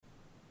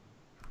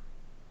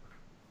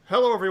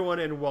Hello, everyone,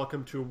 and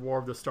welcome to War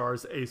of the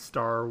Stars, a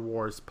Star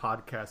Wars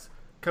podcast,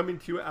 coming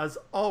to you as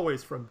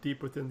always from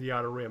deep within the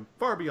Outer Rim,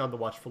 far beyond the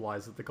watchful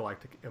eyes of the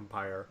Galactic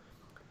Empire.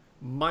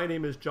 My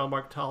name is John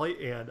Mark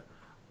Tolley, and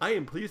I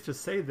am pleased to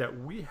say that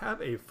we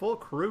have a full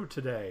crew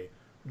today.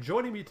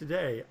 Joining me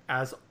today,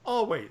 as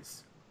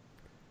always,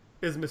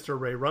 is Mr.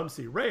 Ray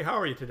Rumsey. Ray, how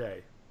are you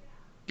today?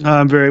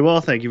 I'm very well,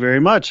 thank you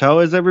very much. How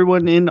is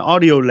everyone in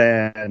Audio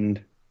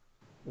Land?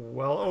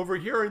 Well, over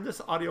here in this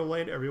audio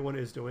lane, everyone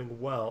is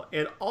doing well.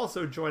 And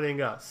also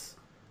joining us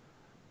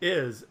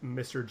is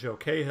Mr. Joe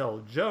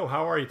Cahill. Joe,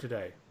 how are you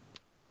today?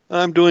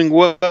 I'm doing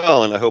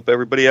well, and I hope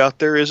everybody out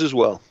there is as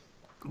well.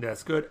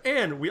 That's good.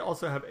 And we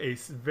also have a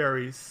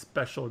very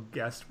special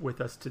guest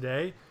with us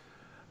today.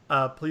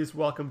 Please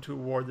welcome to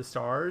War of the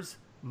Stars,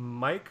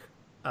 Mike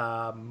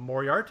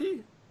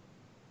Moriarty.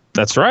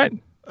 That's right.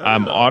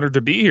 I'm honored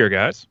to be here,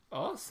 guys.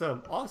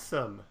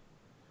 Awesome.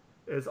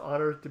 Is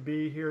honored to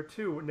be here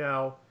too.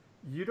 Now,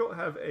 you don't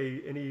have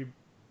any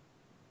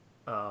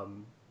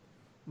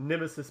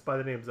nemesis by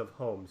the names of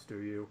Holmes, do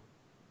you?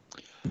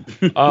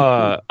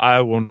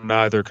 I will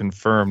neither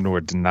confirm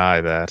nor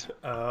deny that.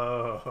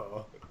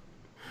 Oh.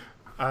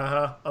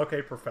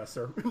 Okay,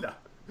 Professor. No.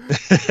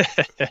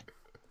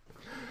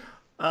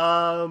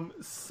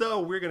 So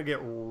we're gonna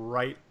get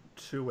right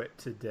to it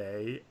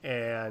today,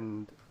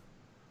 and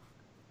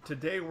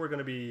today we're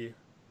gonna be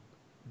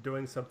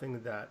doing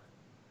something that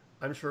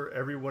I'm sure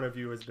every one of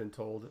you has been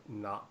told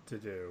not to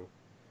do.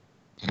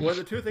 One of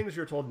the two things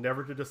you're told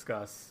never to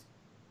discuss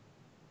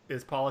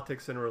is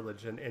politics and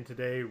religion. And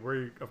today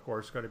we're, of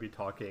course, going to be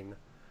talking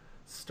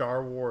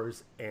Star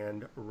Wars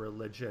and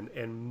religion.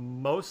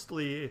 And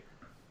mostly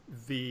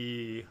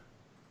the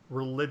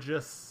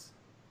religious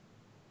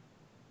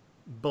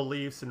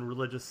beliefs and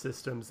religious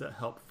systems that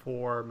help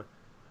form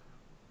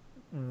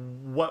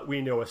what we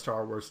know as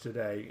Star Wars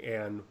today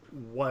and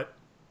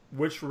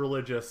which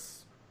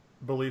religious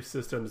belief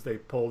systems they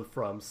pulled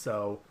from.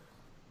 So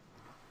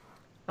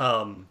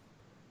and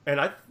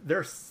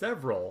there's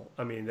several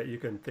that you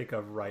can think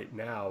of right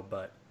now,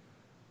 but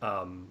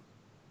the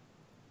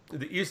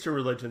Eastern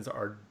religions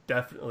are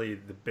definitely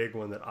the big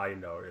one that I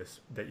noticed,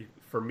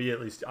 for me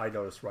at least, I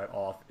noticed right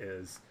off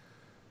is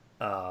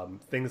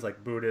things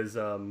like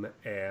Buddhism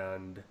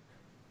and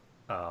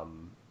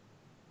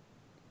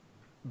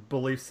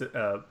beliefs,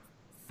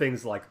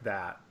 things like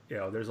that.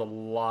 There's a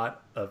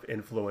lot of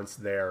influence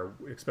there,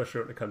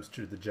 especially when it comes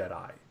to the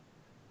Jedi.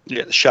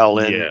 Yeah, the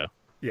Shaolin.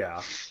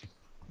 Yeah,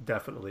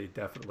 definitely.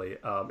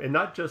 And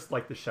not just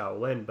like the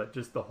Shaolin, but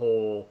just the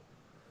whole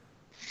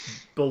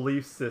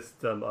belief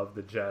system of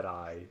the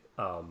Jedi.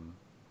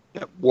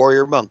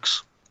 Warrior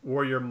monks.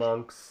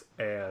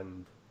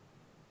 And,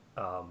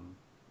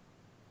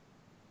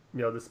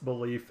 this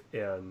belief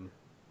in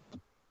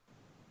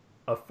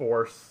a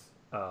force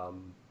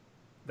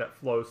that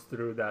flows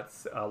through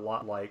that's a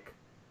lot like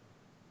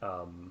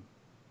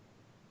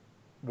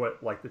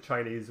what, like the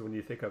Chinese, when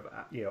you think of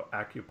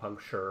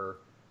acupuncture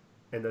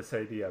and this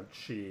idea of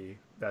qi,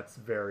 that's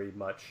very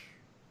much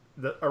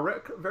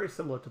very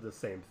similar to the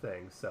same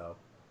thing. So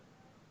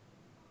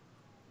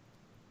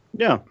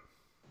yeah,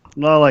 a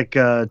lot like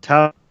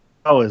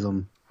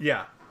Taoism.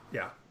 Yeah,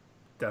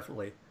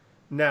 definitely.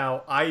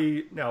 Now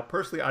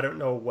personally, I don't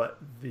know what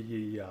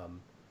the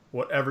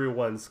what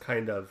everyone's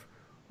kind of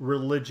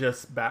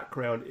religious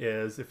background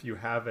is, if you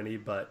have any,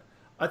 but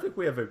I think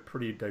we have a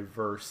pretty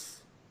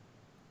diverse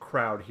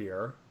crowd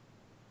here,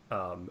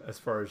 as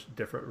far as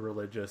different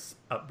religious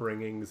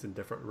upbringings and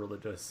different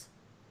religious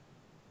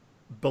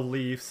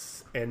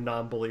beliefs and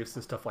non-beliefs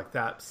and stuff like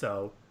that.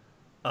 So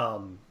I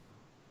want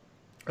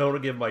to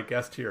give my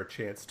guest here a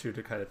chance to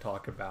kind of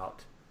talk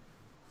about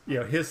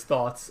his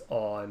thoughts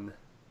on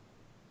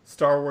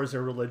Star Wars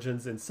and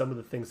religions and some of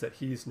the things that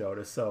he's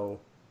noticed.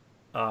 So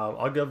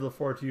I'll give the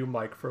floor to you,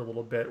 Mike, for a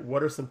little bit.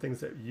 What are some things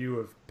that you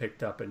have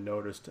picked up and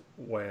noticed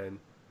when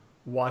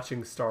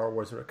watching Star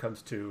Wars when it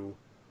comes to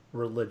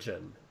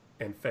religion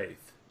and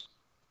faith?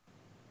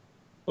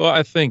 Well,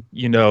 I think,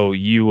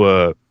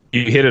 you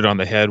hit it on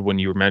the head when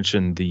you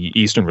mentioned the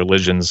Eastern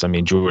religions. I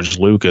mean, George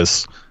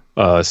Lucas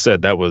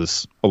said that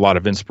was a lot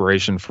of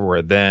inspiration for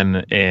it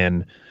then.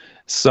 And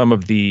some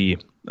of the,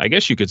 I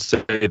guess you could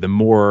say, the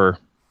more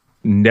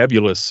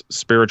nebulous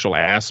spiritual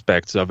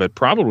aspects of it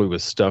probably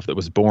was stuff that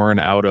was born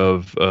out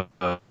of,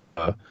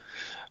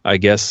 I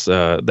guess,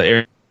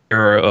 the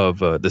era of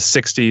the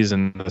 60s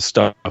and the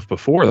stuff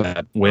before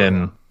that,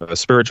 when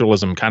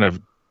spiritualism kind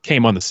of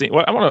came on the scene.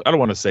 Well, I don't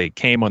want to say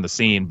came on the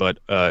scene, but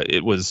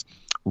it was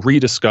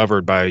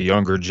rediscovered by a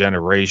younger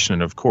generation.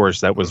 And of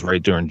course, that was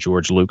right during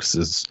George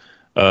Lucas's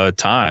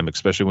time,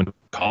 especially when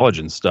college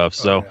and stuff.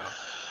 So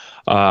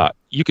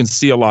you can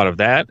see a lot of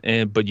that,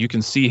 but you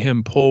can see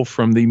him pull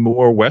from the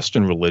more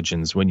Western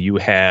religions when you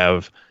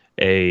have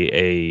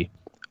a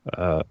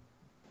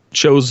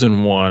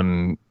chosen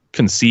one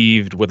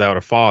conceived without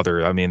a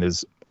father. I mean,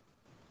 there's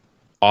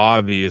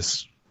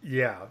obvious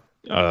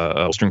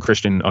Western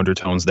Christian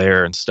undertones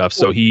there and stuff.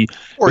 So he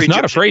was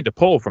not afraid to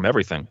pull from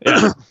everything.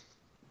 Yeah.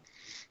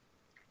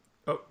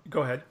 Oh,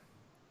 go ahead.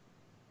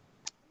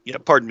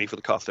 pardon me for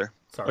the cough there.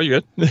 Oh, Sorry.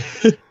 you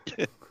good?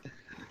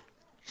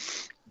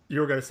 You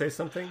were going to say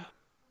something?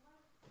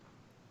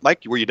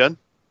 Mike, were you done?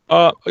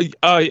 I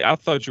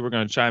thought you were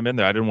going to chime in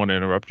there. I didn't want to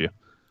interrupt you.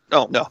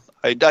 Oh, no.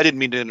 I didn't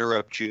mean to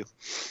interrupt you.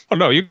 Oh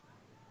no, you.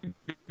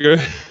 Those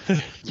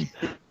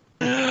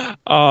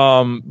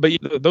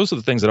are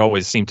the things that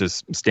always seem to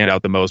stand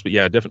out the most. But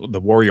yeah, definitely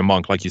the warrior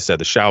monk, like you said,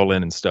 the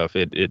Shaolin and stuff.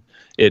 It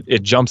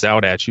jumps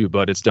out at you,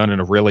 but it's done in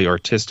a really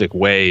artistic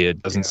way.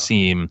 It doesn't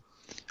seem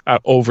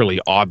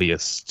overly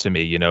obvious to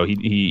me.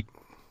 He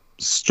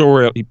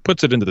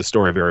puts it into the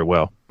story very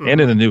well, and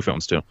in the new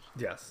films too.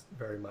 Yes,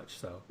 very much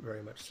so.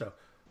 Very much so.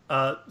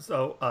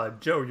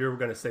 Joe, you were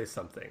going to say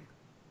something.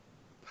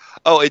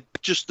 Oh, it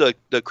just the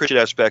Christian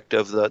aspect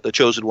of the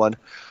Chosen One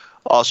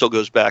also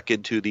goes back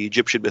into the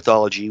Egyptian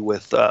mythology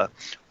with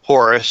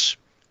Horus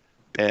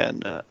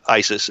and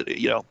Isis.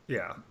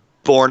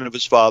 Born of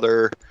his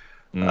father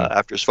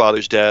after his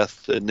father's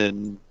death, and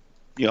then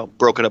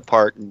broken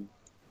apart and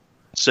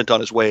sent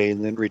on his way,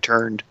 and then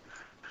returned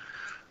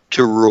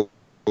to rule.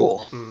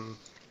 Mm.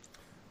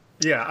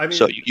 Yeah, I mean,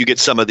 so you get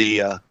some of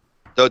the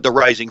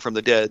rising from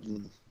the dead.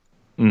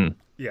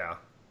 Yeah.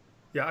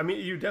 I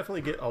mean, you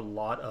definitely get a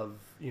lot of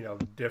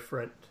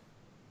different.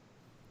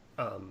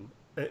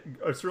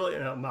 It's really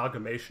an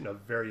amalgamation of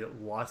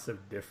lots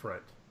of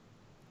different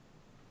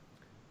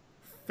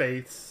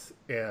faiths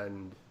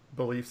and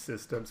belief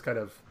systems, kind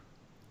of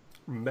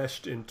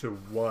meshed into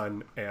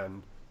one.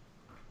 And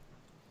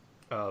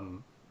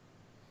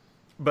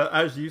but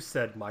as you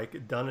said,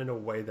 Mike, done in a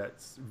way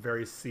that's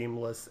very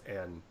seamless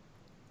and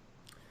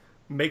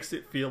makes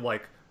it feel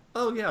like,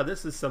 oh yeah,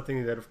 this is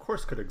something that of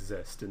course could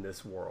exist in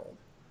this world.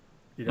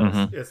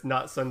 It's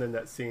not something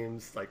that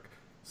seems like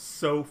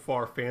so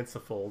far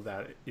fanciful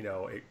that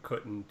it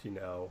couldn't,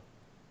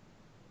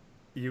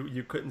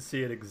 you couldn't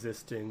see it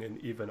existing in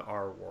even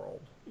our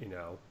world,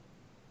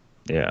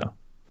 Yeah.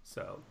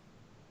 So.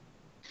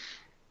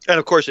 And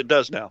of course, it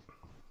does now.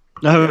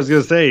 I was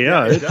going to say,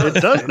 it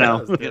does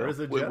now.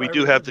 We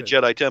do have the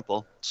Jedi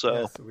Temple,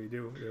 so yes, we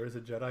do. There is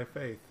a Jedi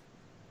faith.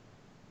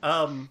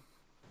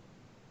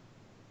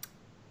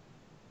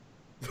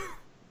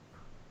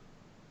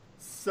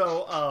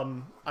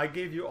 So, I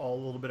gave you all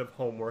a little bit of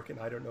homework, and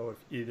I don't know if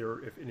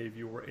any of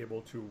you were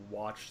able to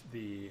watch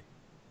the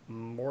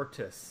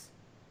Mortis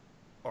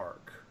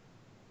arc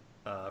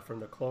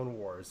from the Clone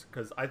Wars,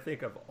 because I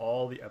think of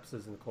all the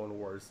episodes in the Clone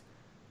Wars,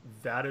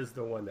 that is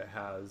the one that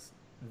has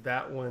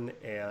that one,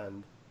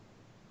 and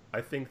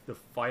I think the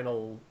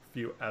final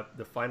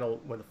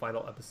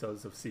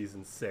episodes of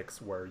season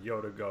 6 where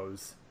Yoda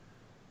goes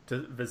to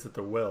visit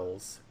the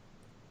Wills.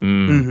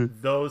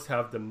 Those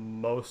have the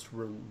most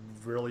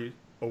really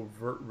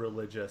overt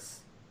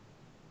religious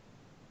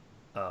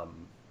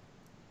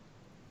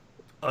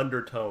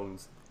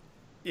undertones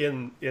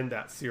in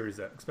that series,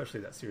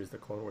 especially that series, the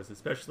Clone Wars,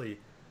 especially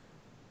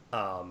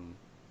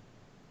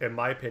in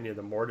my opinion,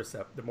 the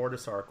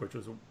Mortis arc, which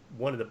was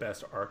one of the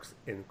best arcs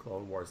in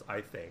Clone Wars,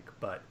 I think.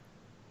 But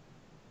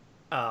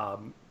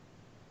and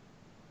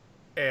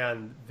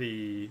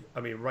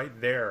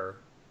right there,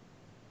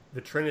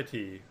 the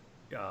Trinity,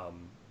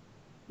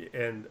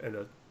 and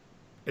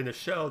in the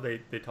show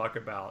they talk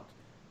about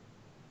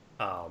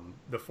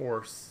the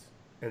Force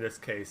in this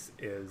case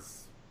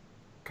is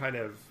kind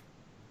of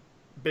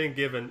being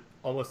given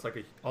almost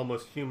like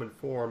almost human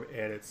form,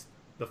 and it's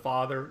the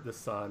Father, the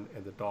Son,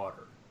 and the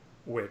Daughter,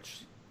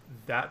 which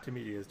that to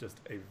me is just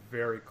a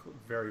very,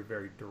 very,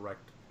 very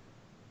direct,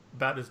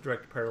 about as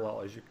direct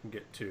parallel as you can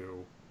get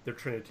to the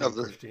Trinity of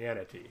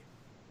Christianity.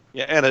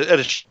 Yeah, and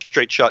a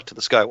straight shot to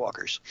the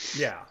Skywalkers.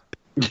 Yeah.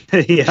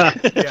 Yeah.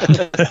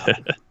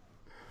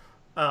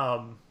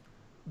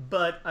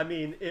 But I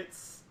mean,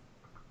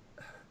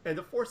 and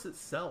the Force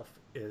itself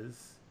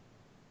is,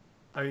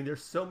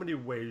 there's so many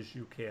ways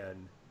you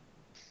can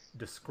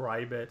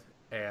describe it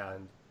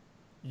and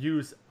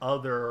use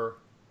other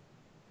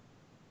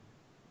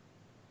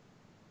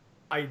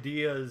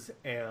ideas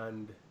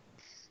and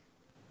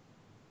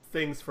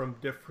things from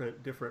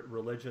different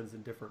religions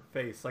and different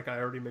faiths. Like I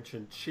already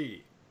mentioned,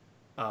 Qi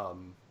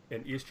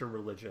in Eastern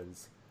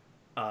religions.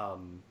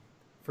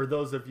 For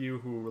those of you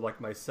who,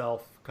 like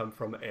myself, come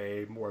from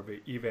a more of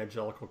an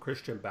evangelical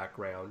Christian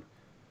background,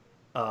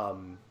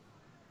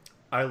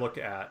 I look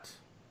at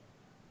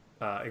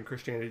in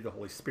Christianity the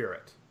Holy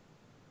Spirit.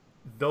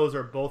 Those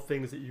are both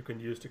things that you can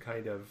use to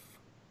kind of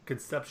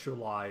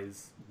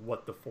conceptualize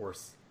what the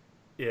Force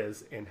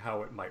is and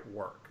how it might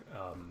work.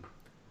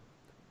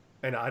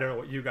 And I don't know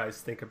what you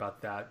guys think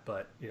about that,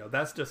 but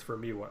that's just for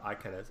me what I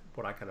kind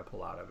of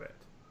pull out of it.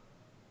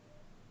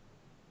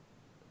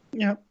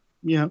 Yeah.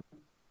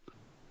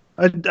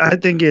 I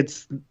think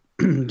it's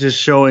just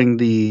showing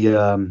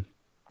the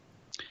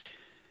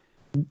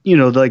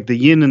like the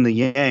yin and the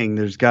yang.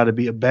 There's got to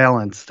be a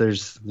balance.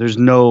 There's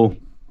no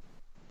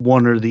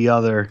one or the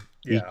other.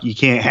 Yeah. You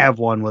can't have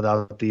one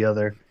without the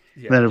other.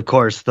 Yeah. Then of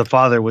course the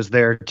Father was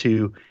there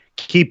to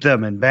keep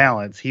them in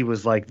balance. He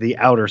was like the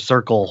outer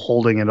circle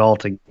holding it all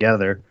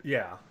together.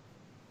 Yeah,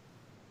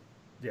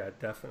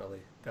 definitely.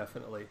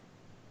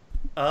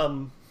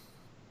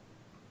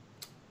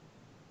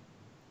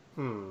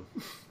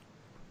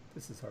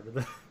 This is harder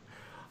than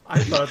I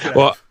thought. That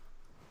Well,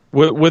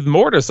 with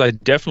Mortis, I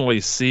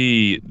definitely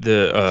see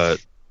the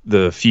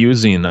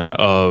fusing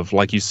of,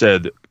 like you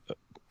said,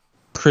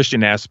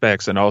 Christian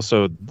aspects, and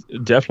also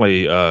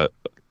definitely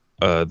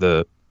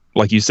the,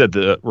 like you said,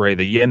 the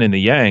yin and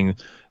the yang.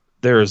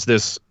 There's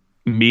this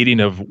meeting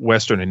of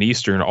Western and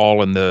Eastern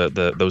all in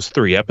the those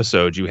 3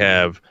 episodes. You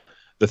have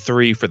the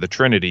 3 for the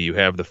Trinity. You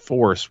have the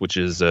Force, which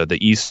is the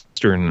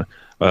Eastern,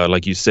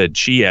 like you said,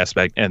 chi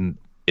aspect, and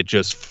it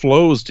just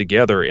flows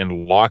together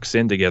and locks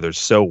in together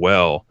so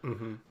well.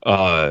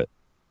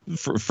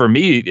 For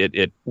me,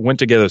 it went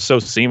together so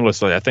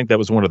seamlessly. I think that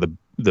was one of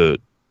the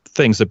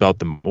things about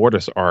the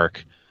Mortis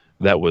arc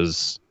that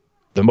was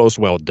the most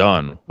well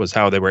done, was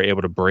how they were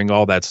able to bring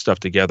all that stuff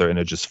together, and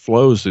it just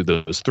flows through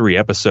those 3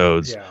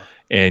 episodes. Yeah.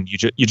 And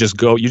you just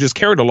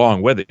carried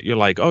along with it. You're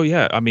like, oh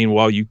yeah. I mean,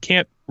 while you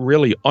can't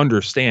really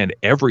understand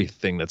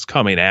everything that's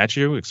coming at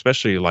you,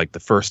 especially like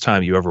the first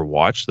time you ever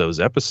watch those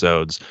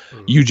episodes,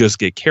 you just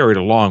get carried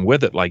along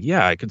with it. Like,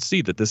 yeah, I could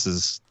see that this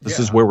is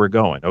where we're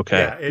going.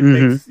 Okay.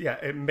 Yeah,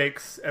 it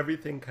makes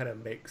everything kind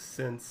of makes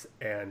sense,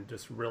 and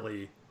just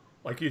really,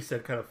 like you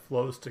said, kind of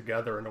flows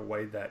together in a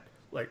way that,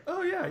 like,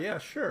 oh yeah,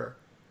 sure.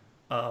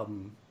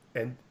 And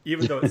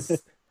even though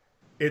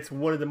it's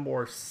one of the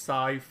more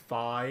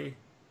sci-fi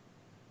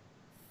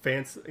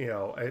fancy,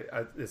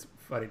 it's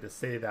funny to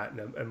say that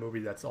in a movie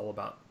that's all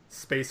about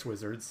space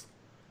wizards,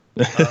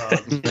 but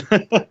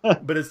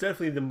it's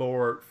definitely the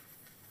more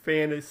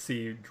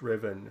fantasy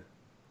driven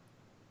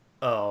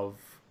of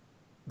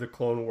the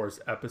Clone Wars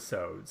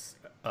episodes.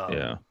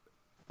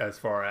 As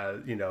far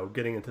as,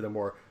 getting into the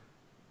more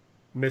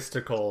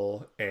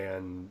mystical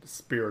and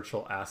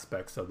spiritual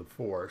aspects of the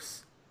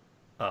Force.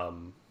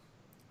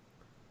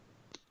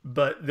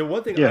 But the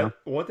one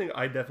thing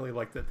I definitely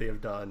like that they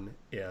have done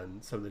in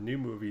some of the new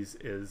movies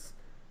is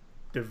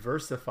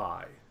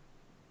diversify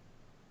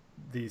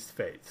these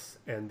faiths,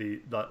 and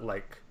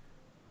that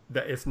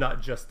it's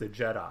not just the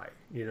Jedi.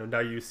 Now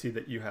you see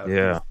that you have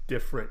these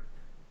different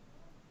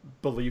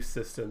belief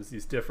systems.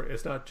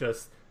 It's not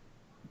just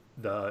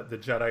the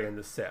Jedi and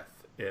the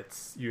Sith.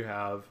 You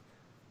have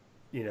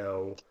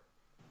the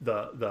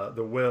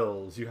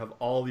Wills. You have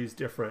all these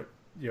different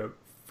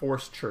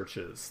Force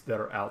churches that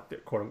are out there,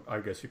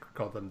 I guess you could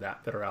call them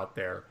that are out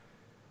there,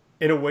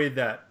 in a way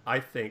that I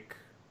think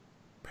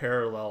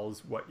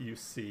parallels what you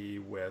see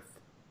with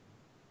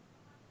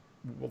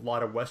a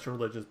lot of Western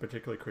religions,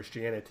 particularly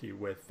Christianity,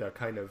 with the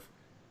kind of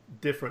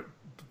different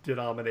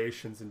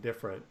denominations and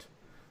different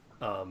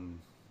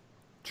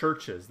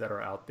churches that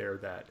are out there.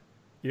 That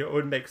it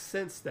would make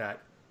sense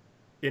that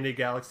in a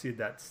galaxy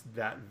that's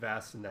that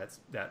vast and that's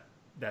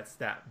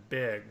that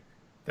big,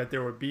 that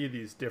there would be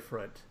these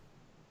different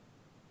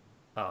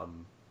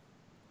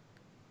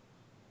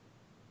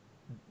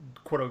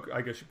quote,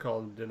 I guess you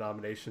call them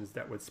denominations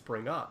that would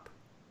spring up,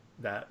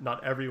 that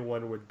not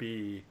everyone would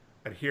be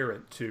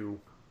adherent to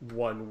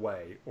one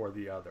way or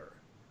the other.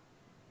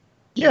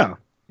 Yeah.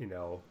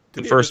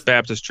 The First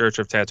Baptist Church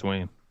of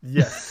Tatooine.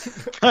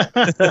 Yes.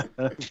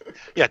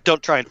 Yeah,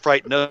 don't try and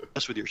frighten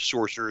us with your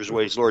sorcerer's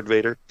ways, Lord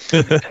Vader.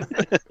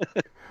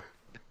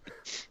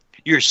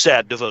 Your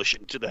sad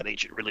devotion to that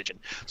ancient religion.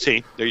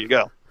 See, there you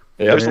go.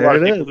 Yeah, there's a lot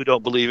of people who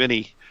don't believe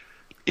any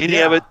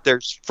of it.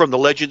 There's, from the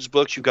Legends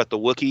books, you've got the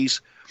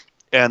Wookiees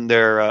and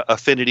their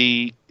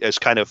affinity as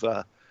kind of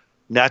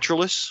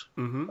naturalists,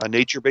 a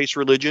nature-based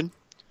religion.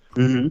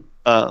 Due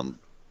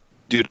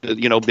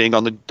to, being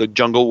on the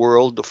jungle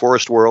world, the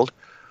forest world.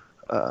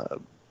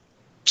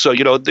 So,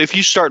 if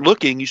you start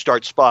looking, you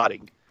start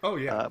spotting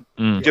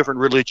different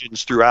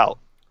religions throughout.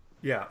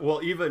 Yeah,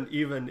 well, even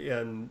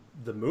in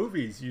the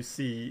movies, you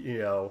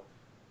see,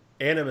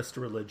 animist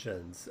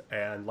religions,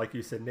 and like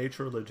you said,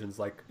 nature religions,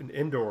 like in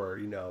Endor,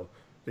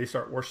 they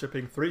start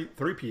worshiping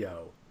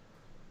 3PO.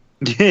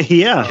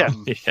 Yeah.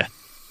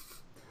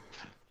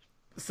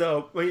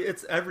 So, I mean,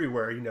 it's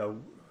everywhere,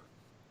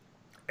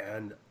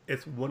 and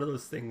it's one of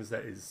those things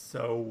that is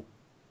so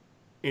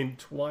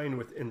entwined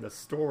within the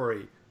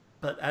story,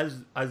 but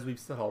as we've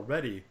said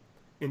already,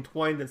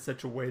 entwined in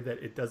such a way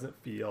that it doesn't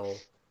feel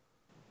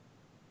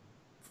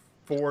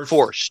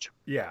forced.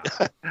 Yeah.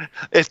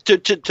 If to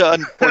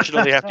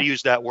unfortunately have to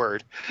use that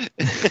word.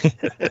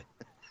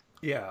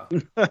 Yeah.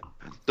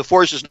 The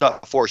Force is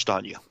not forced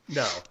on you.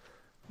 No.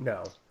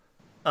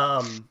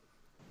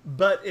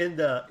 But in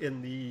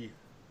the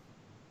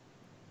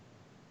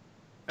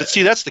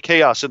see, that's the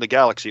chaos in the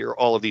galaxy, are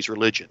all of these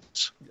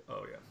religions.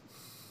 Oh yeah.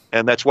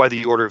 And that's why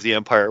the Order of the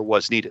Empire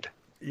was needed.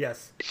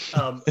 Yes.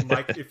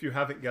 Mike, if you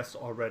haven't guessed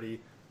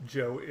already,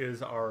 Joe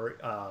is our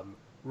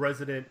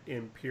resident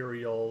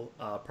Imperial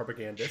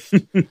propagandist.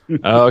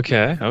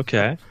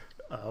 Okay.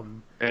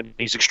 And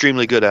he's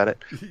extremely good at it.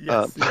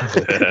 Yes.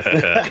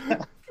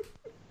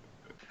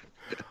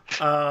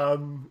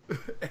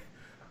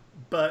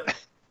 But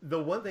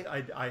the one thing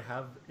I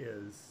have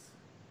is,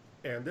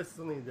 and this is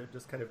something that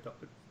just kind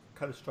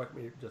of struck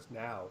me just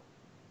now.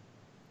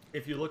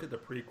 If you look at the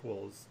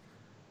prequels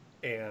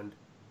and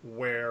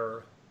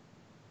where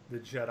the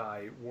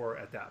Jedi were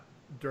at that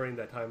during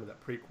that time of the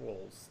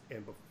prequels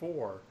and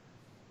before,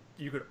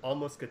 you could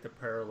almost get the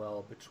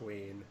parallel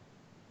between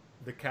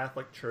the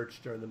Catholic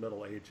Church during the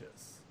Middle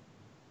Ages,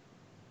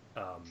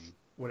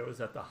 when it was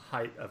at the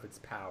height of its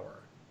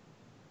power,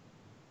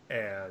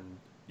 and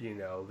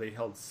they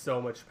held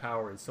so much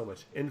power and so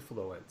much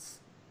influence,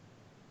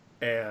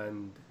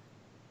 and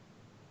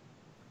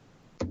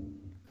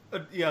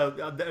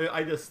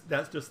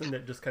that's just something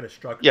that just kind of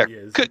struck me.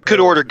 Is could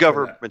order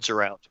governments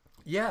around.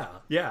 Yeah.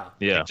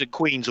 Kings and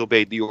queens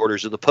obeyed the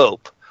orders of the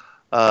Pope.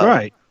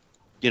 Right.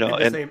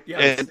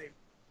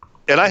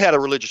 And I had a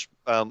religious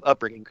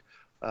upbringing,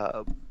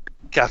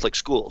 Catholic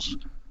schools.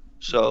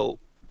 So,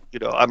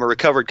 I'm a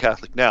recovered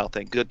Catholic now,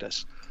 thank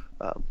goodness.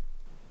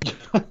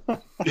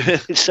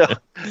 So,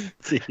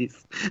 Jeez.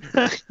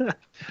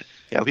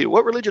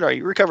 what religion are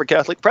you? Recovered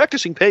Catholic,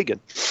 practicing pagan.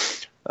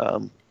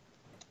 The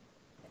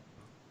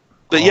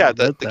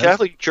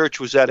Catholic Church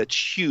was at its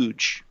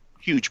huge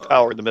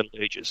power in the Middle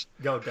Ages.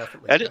 No,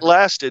 definitely. And it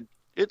lasted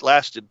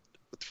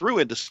through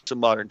into some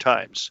modern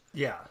times.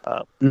 Yeah.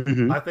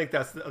 Mm-hmm. I think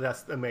that's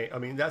the main. I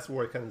mean, that's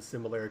where kind of the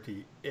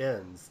similarity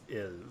ends.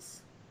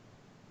 Is,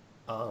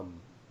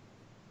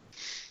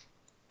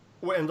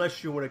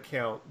 unless you want to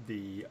count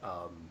the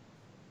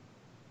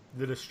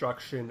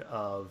destruction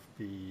of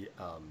the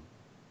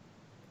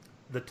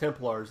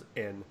Templars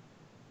in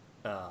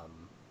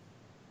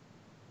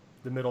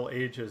the Middle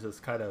Ages as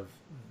kind of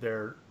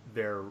their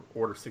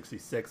Order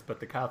 66, but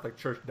the Catholic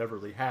Church never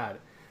really had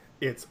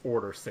its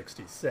Order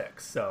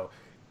 66. So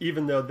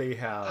even though they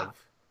have...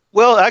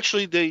 Well,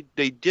 actually, they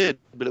did,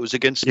 but it was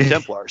against the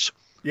Templars.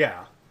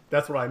 Yeah,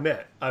 that's what I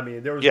meant. I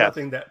mean, there was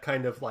nothing that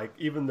kind of like,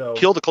 even though...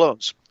 Kill the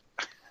clones.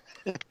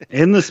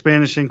 In the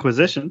Spanish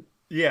Inquisition.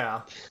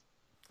 Yeah.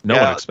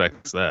 No one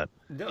expects that.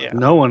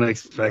 No one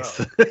expects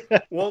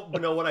that. Well,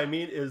 but no, what I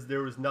mean is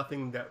there was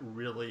nothing that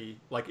really...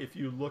 Like, if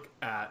you look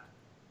at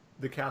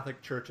the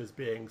Catholic Church as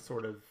being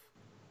sort of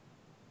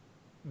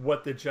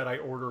what the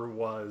Jedi Order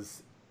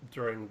was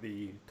during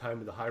the time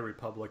of the High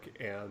Republic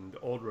and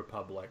Old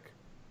Republic,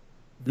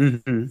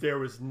 there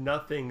was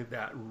nothing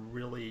that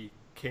really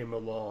came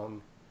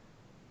along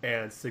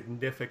and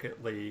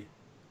significantly,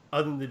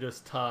 other than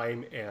just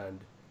time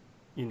and,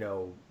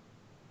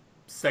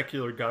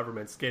 secular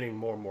governments gaining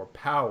more and more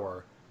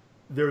power,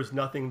 there's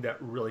nothing that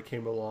really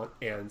came along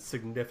and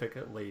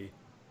significantly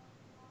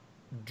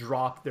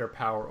dropped their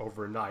power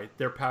overnight.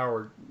 Their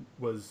power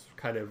was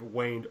kind of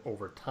waned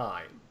over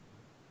time.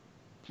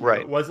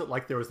 Right. It wasn't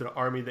like there was an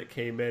army that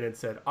came in and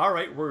said, "All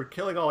right, we're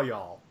killing all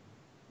y'all."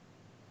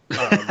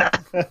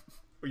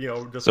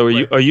 So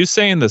are you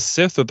saying the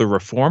Sith are the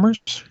reformers?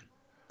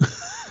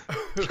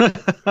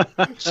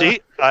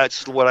 See,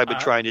 that's what I've been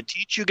trying to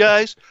teach you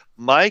guys.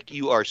 Mike,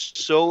 you are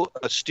so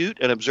astute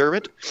and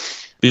observant.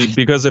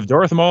 Because if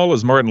Darth Maul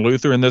is Martin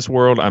Luther in this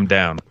world, I'm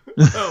down.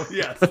 Oh,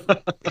 yes.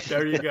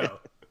 There you go.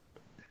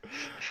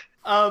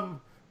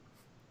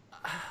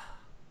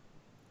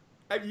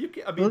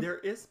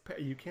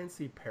 You can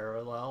see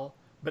parallel,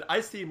 but I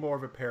see more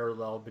of a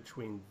parallel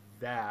between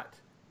that,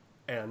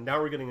 and now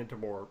we're getting into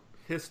more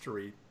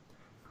history,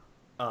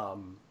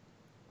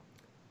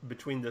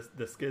 between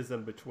the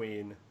schism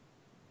between...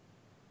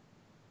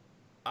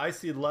 I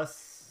see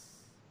less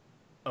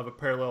of a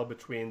parallel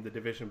between the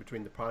division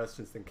between the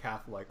Protestants and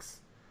Catholics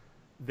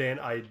than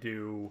I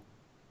do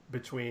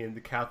between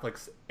the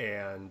Catholics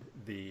and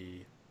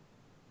the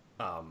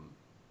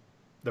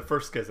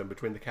first schism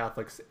between the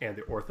Catholics and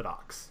the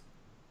Orthodox.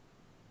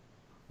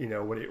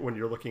 When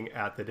you're looking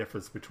at the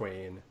difference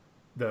between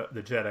the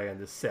Jedi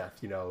and the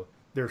Sith,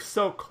 they're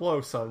so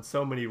close on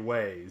so many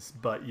ways,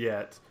 but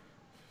yet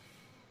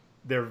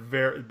they're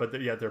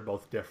they're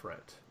both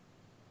different.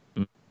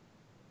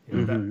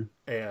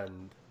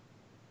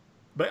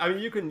 But I mean,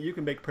 you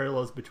can make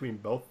parallels between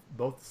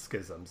both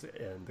schisms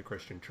in the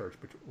Christian Church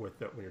when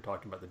you're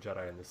talking about the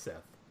Jedi and the Sith,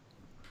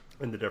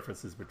 and the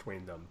differences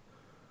between them,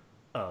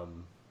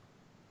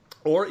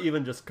 or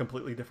even just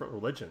completely different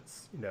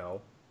religions,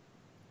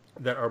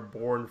 that are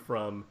born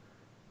from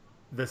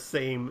the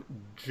same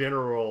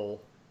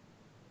general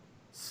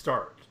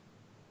start.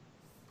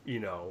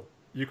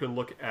 You can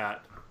look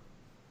at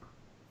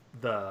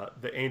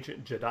the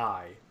ancient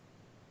Jedi,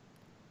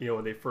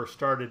 when they first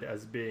started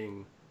as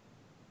being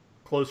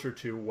closer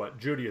to what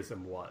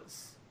Judaism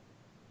was.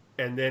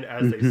 And then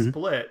as they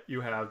split,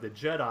 you have the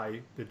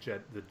Jedi, the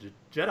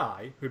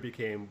Jedi who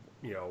became,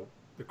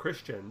 the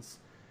Christians.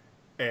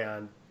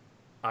 And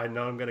I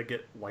know I'm going to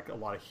get like a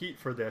lot of heat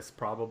for this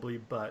probably,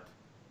 but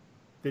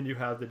then you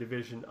have the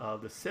division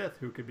of the Sith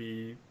who could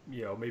be,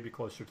 maybe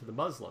closer to the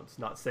Muslims.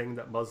 Not saying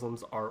that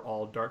Muslims are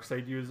all dark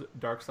side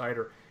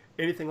or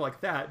anything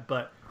like that,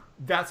 but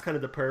that's kind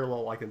of the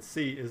parallel I can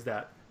see, is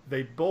that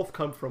they both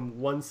come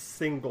from one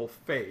single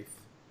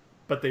faith,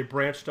 but they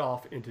branched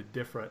off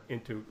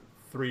into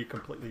three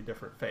completely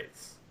different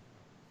faiths.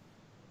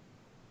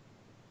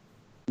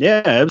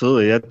 Yeah,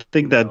 absolutely. I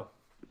think that's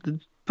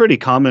pretty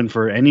common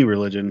for any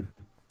religion.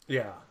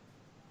 Yeah,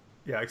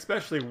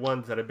 especially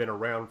ones that have been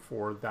around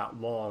for that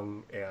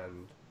long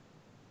and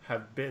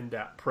have been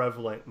that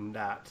prevalent and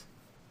that.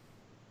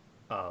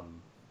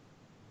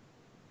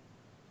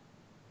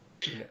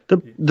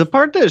 The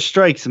part that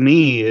strikes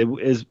me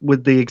is,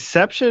 with the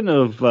exception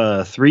of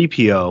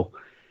 3PO,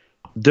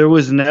 there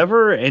was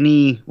never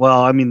any.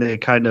 Well, I mean, they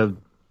kind of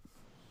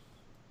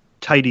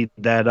tidied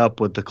that up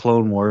with the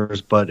Clone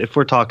Wars, but if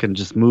we're talking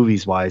just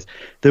movies wise,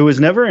 there was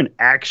never an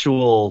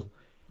actual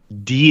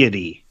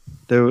deity.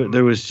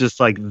 There was just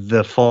like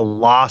the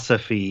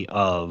philosophy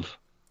of,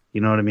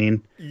 you know what I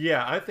mean?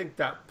 Yeah, I think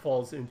that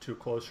falls into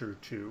closer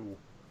to,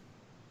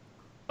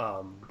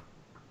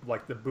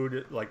 like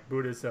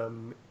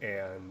Buddhism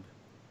and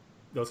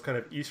those kind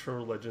of Eastern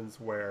religions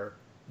where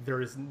there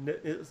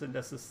isn't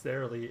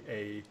necessarily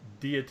a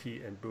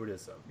deity in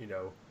Buddhism. You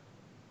know,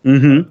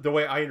 Mm-hmm. the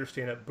way I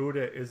understand it,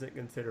 Buddha isn't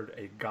considered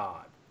a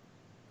god.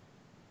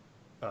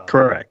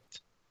 Correct.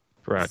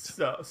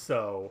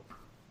 So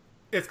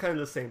it's kind of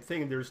the same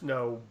thing. There's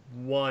no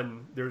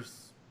one.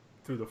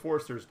 Through the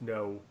Force, there's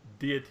no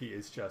deity.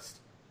 It's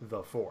just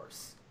the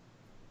Force.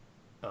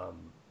 You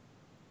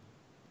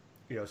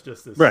know, it's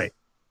just this Right.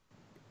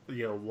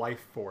 You know,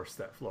 life force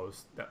that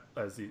flows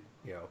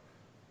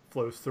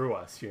flows through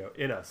us. You know,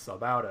 in us,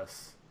 about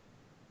us.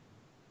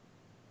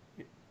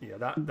 You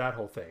know, that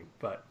whole thing.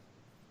 But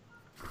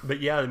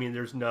yeah, I mean,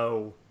 there's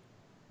no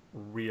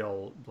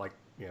real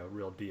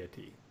real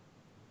deity.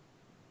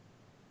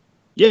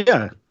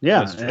 Yeah.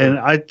 That's true. And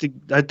I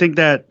think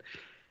that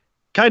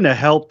kind of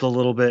helped a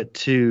little bit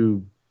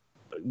to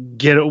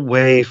get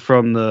away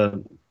from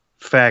the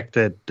fact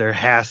that there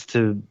has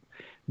to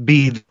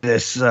be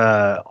this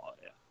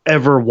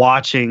ever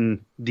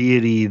watching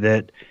deity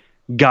that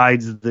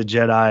guides the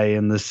Jedi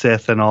and the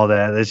Sith and all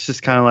that. It's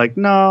just kind of like,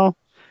 no,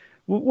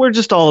 we're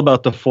just all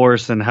about the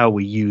Force and how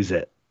we use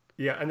it.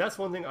 Yeah, and that's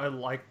one thing I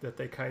like that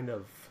they kind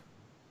of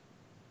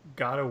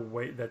got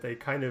away, that they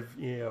kind of,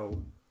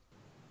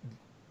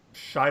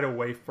 shied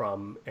away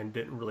from and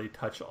didn't really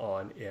touch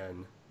on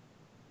in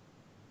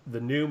the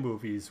new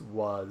movies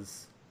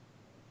was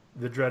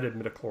the dreaded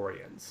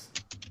midichlorians.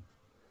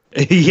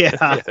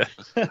 Yeah.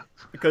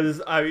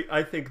 Because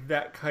I think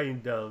that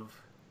kind of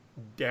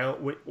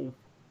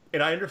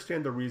and I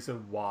understand the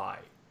reason why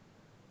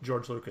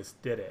George Lucas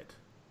did it,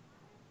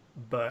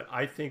 but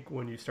I think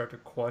when you start to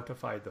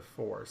quantify the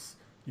Force,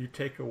 you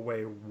take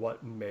away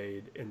what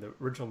made in the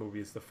original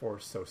movies the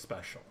Force so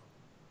special.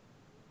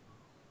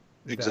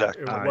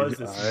 Exactly. That it was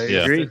this I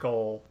agree.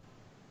 mystical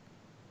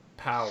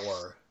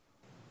power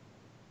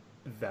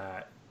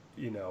that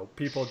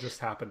people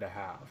just happened to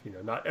have.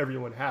 Not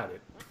everyone had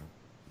it,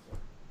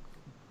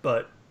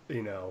 but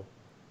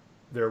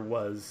there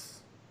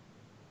was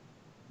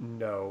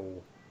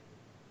no.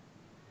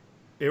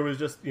 It was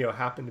just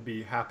happened to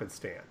be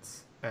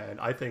happenstance, and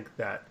I think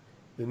that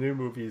the new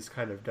movies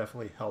kind of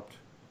definitely helped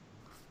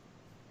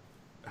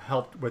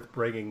with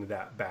bringing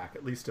that back,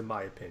 at least in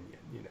my opinion.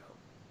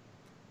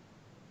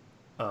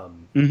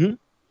 Mm-hmm.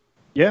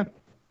 Yeah,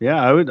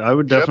 I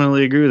would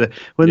definitely agree with that.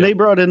 When they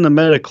brought in the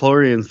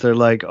midichlorians, they're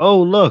like,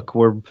 "Oh, look,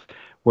 we're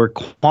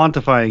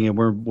quantifying it.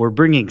 We're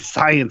bringing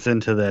science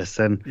into this."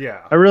 And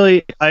yeah,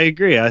 I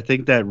agree. I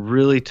think that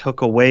really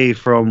took away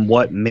from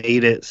what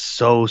made it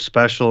so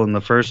special in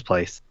the first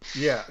place.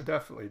 Yeah,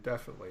 definitely.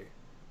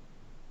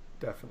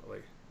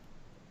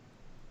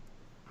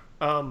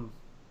 I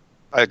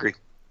agree.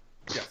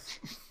 Yes.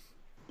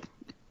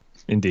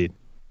 Indeed.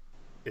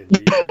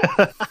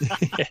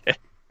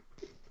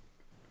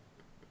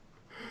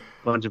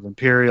 Bunch of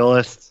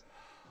imperialists.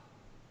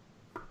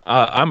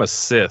 I'm a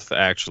Sith,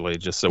 actually,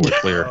 just so we're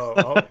clear.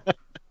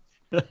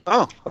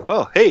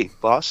 Oh, hey,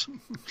 boss.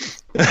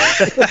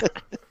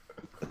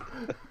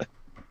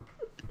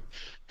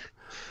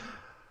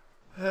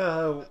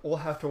 We'll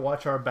have to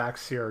watch our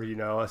backs here,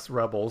 us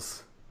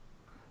rebels.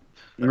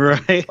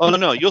 Right. Oh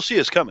no, you'll see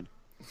us coming.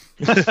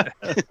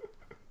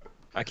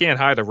 I can't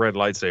hide a red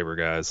lightsaber,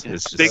 guys.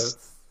 It's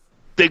just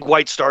Big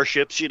white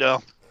starships,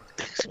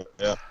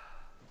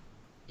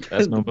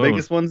 that's no The boon.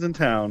 biggest ones in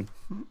town.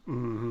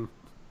 Mm-hmm.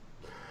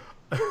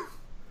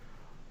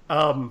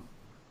 I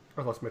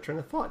lost my train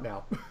of thought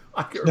now.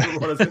 I can't remember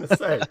what I was going to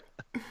say.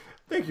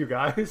 Thank you,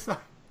 guys.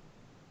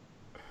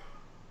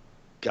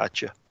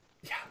 Gotcha.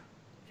 Yeah.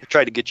 I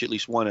try to get you at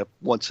least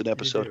once an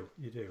episode.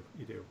 You do.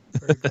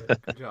 Very good.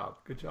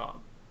 Good job.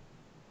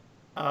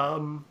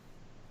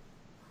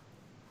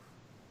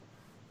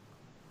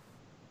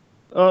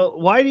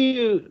 Why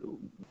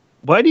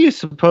do you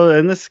suppose,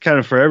 and this is kind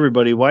of for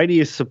everybody, why do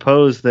you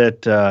suppose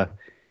that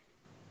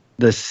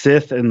the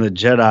Sith and the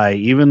Jedi,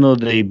 even though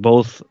they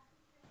both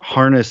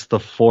harness the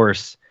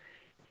Force,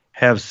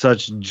 have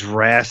such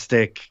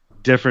drastic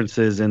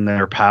differences in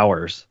their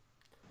powers?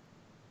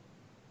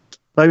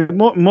 Like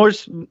more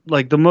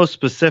like the most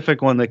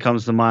specific one that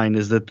comes to mind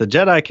is that the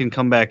Jedi can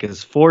come back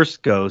as Force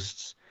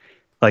ghosts,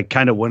 like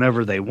kind of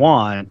whenever they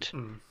want.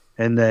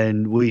 And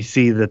then we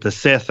see that the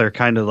Sith are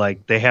kind of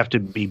like they have to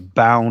be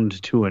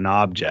bound to an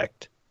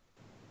object.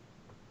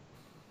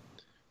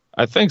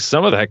 I think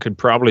some of that could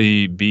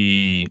probably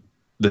be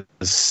the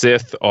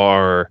Sith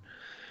are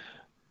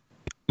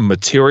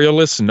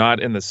materialists, not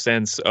in the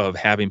sense of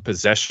having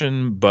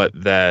possession, but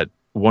that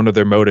one of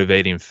their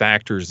motivating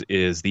factors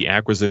is the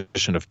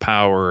acquisition of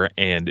power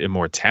and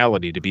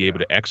immortality to be able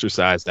to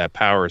exercise that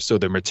power. So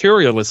they're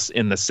materialists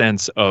in the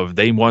sense of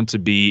they want to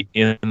be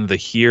in the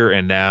here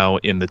and now,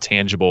 in the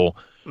tangible,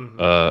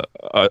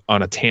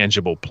 on a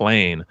tangible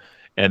plane.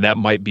 And that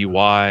might be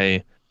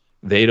why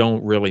they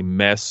don't really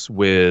mess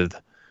with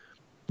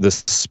the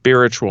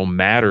spiritual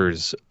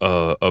matters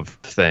of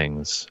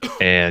things.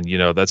 And,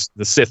 that's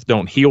the Sith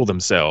don't heal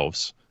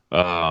themselves.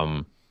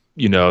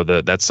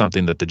 That's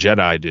something that the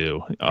Jedi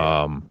do.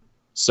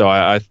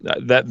 So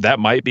that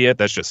might be it.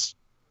 That's just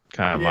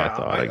kind of my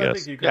thought, I guess. I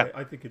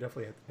think you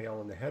definitely hit the nail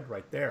on the head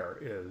right there.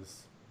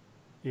 Is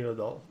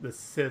the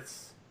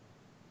Siths,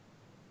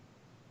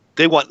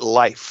 they want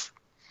life.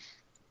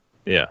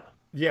 Yeah.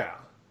 Yeah,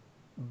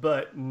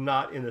 but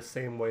not in the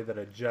same way that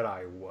a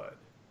Jedi would.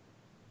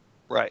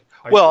 Right.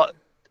 I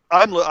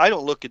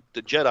don't look at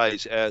the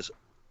Jedis as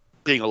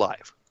being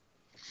alive.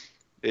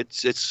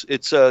 It's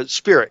a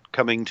spirit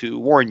coming to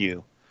warn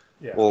you,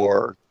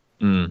 or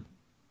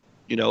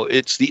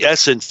it's the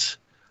essence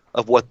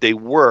of what they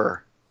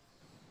were.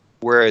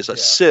 Whereas a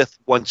Sith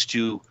wants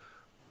to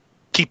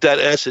keep that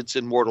essence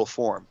in mortal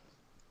form.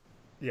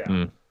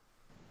 Yeah,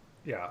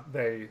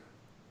 they.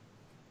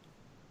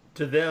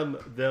 To them,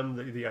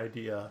 the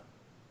idea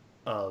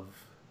of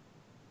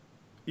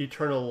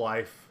eternal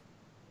life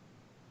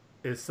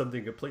is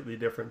something completely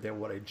different than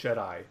what a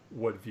Jedi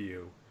would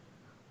view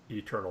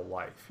eternal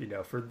life.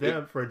 For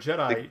them, for a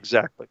Jedi,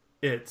 exactly,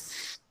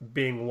 it's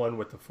being one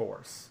with the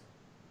Force.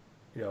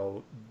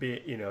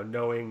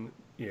 Knowing,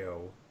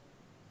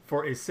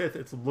 for a Sith,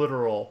 it's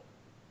literal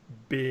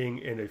being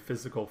in a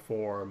physical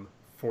form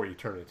for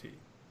eternity.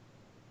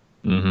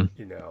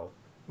 Mm-hmm.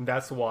 And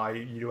that's why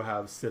you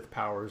have Sith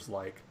powers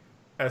like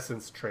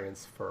essence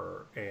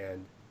transfer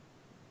and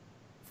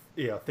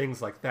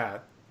things like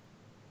that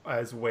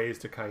as ways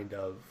to kind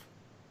of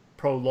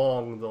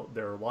prolong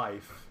their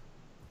life.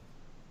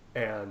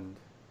 And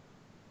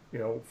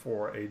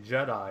for a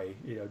Jedi,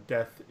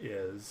 death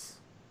is,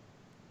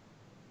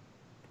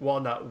 while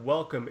not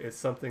welcome, it's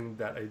something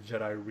that a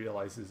Jedi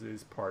realizes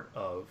is part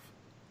of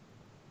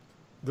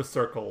the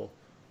circle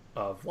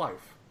of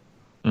life.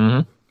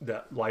 Mm-hmm.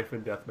 That life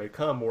and death may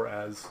come,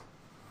 whereas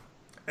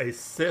a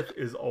Sith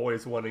is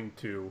always wanting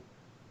to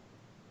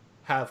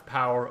have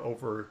power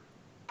over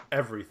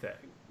everything.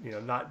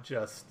 Not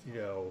just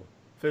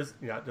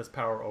not just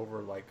power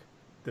over like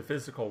the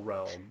physical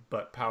realm,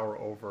 but power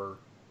over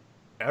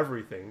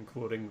everything,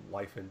 including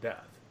life and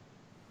death.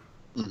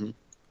 Mm-hmm.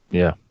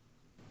 Yeah.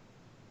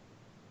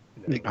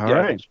 All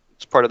right.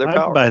 It's part of their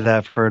power. I'd buy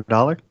that for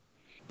 $1.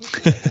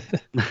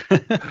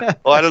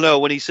 Well, I don't know.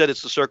 When he said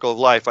it's the circle of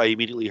life, I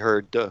immediately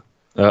heard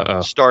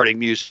starting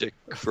music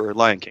for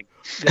Lion King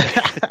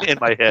in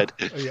my head.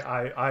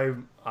 Yeah,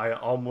 I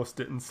almost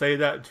didn't say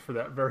that for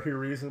that very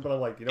reason, but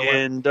I'm like, what?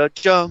 In the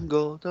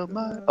jungle,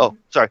 oh,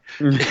 sorry.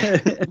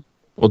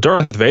 Well,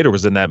 Darth Vader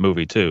was in that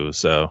movie too,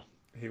 so.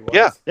 He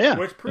was. Yeah.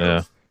 Which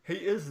proves he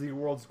is the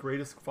world's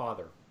greatest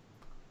father.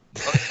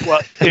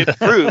 Well, it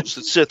proves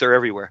that Sith are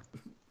everywhere.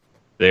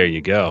 There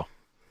you go.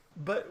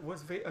 But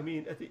was Vader,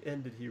 at the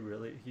end, did he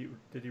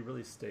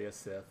really stay a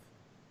Sith?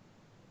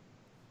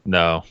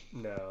 No.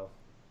 No.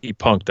 He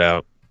punked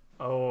out.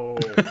 Oh.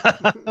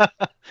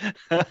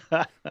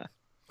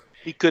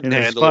 He couldn't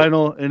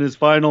handle it. In his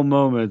final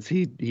moments,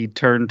 he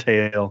turned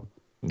tail.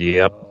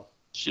 Yep.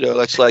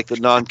 That's like the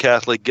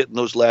non-Catholic getting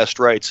those last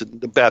rites and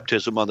the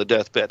baptism on the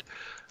deathbed.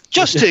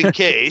 Just in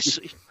case.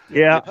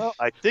 Yeah.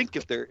 I think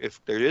if there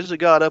is a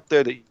God up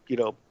there that,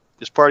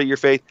 is part of your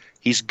faith,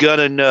 he's going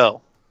to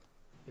know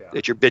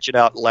that you're bitching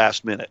out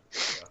last minute.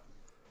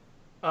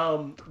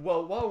 Yeah.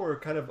 Well, while we're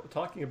kind of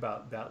talking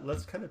about that,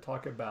 let's kind of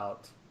talk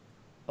about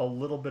a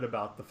little bit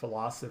about the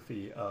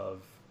philosophy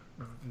of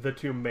the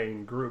two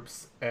main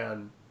groups.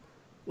 And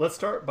let's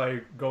start by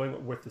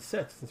going with the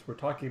Sith, since we're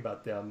talking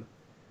about them,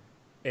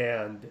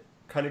 and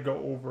kind of go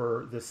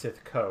over the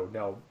Sith code.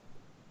 Now,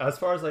 as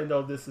far as I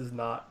know, this is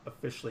not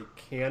officially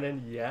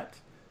canon yet,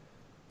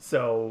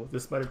 so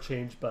this might have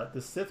changed, but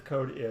the Sith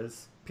code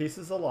is: peace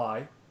is a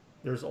lie,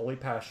 there's only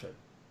passion.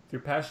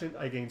 Through passion,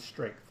 I gain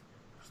strength.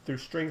 Through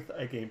strength,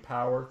 I gain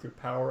power. Through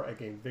power, I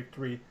gain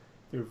victory.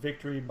 Through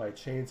victory, my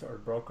chains are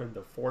broken.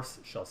 The Force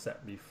shall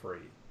set me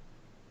free.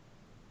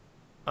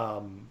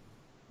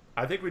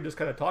 I think we just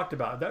kind of talked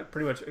about that.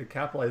 Pretty much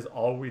encapsulates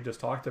all we just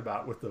talked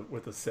about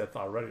with the Sith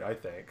already. I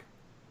think,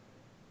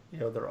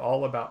 they're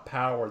all about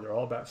power. They're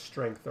all about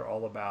strength. They're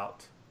all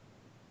about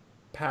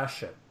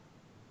passion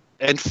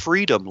and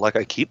freedom. Like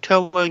I keep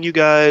telling you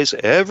guys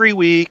every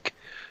week,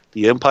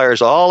 the Empire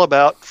is all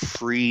about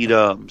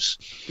freedoms.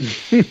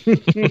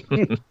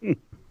 I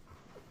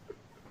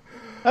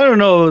don't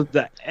know if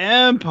the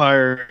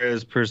Empire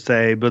is per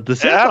se, but the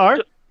Sith are.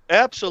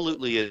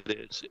 Absolutely it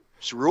is.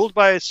 It's ruled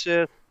by a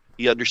Sith.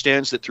 He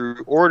understands that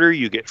through order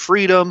you get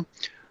freedom.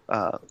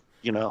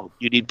 You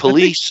need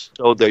police,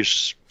 so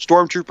there's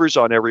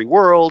stormtroopers on every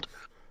world.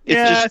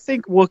 I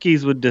think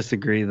Wookiees would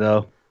disagree,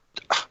 though.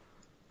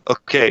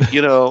 Okay,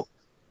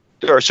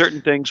 There are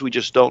certain things we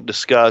just don't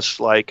discuss,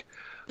 like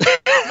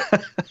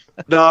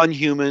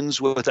non-humans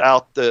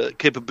without the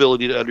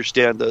capability to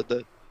understand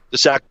the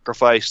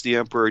sacrifice the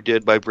Emperor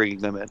did by bringing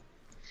them in.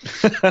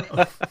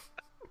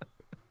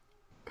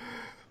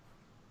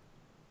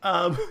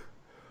 But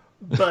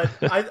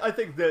I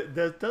think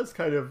that does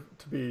kind of,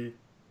 to be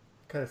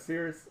kind of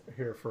serious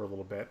here for a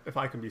little bit, if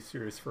I can be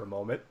serious for a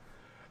moment,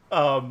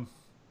 that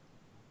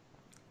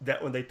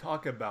when they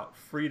talk about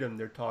freedom,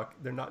 they're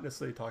not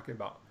necessarily talking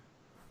about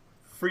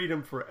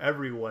freedom for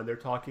everyone. They're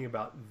talking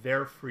about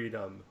their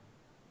freedom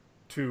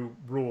to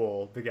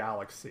rule the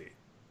galaxy,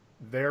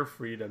 their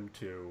freedom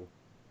to,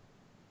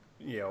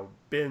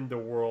 bend the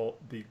world,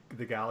 the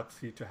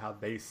galaxy to how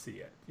they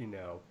see it.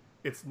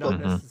 It's not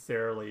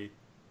necessarily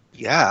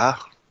Yeah.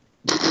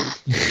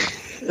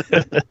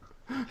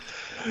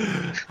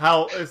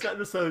 how it's not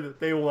necessarily that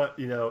they want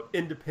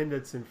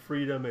independence and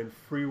freedom and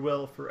free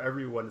will for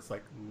everyone. It's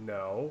like,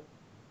 no,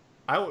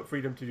 I want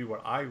freedom to do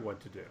what I want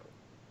to do.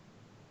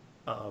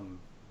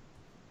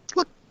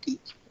 Look,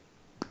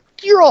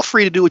 you're all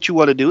free to do what you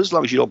want to do as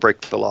long as you don't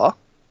break the law.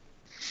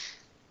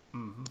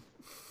 Mm-hmm.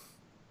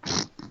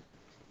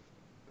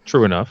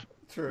 True enough.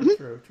 True.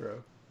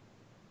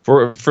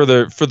 For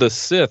the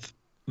Sith,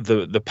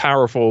 the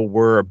powerful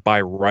were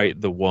by right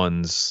the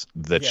ones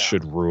that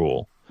should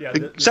rule. Yeah,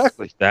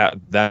 exactly.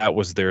 That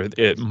was their.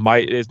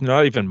 It's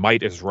not even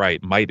might is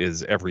right. Might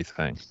is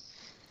everything.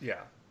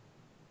 Yeah.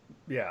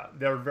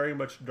 They're very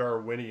much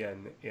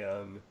Darwinian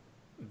in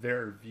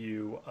their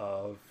view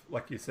of,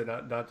 like you said,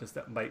 not just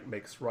that might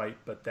makes right,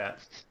 but that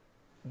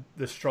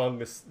the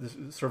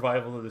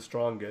survival of the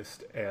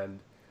strongest, and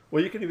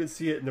you can even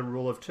see it in the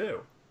rule of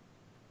two.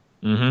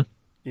 Mm-hmm.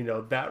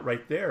 That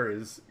right there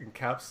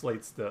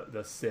encapsulates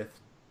the Sith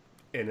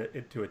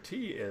into a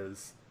T,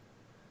 is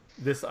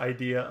this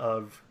idea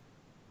of,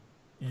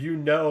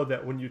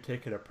 that when you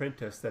take an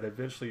apprentice, that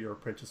eventually your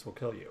apprentice will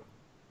kill you.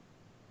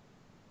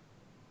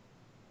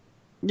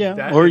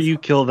 Yeah, or you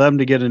kill them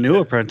to get a new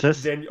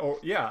apprentice.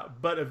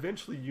 But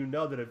eventually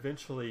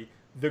that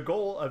the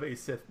goal of a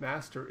Sith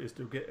master is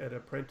to get an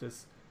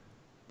apprentice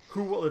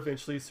who will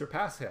eventually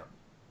surpass him.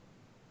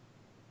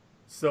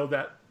 So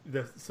that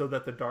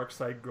the dark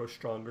side grows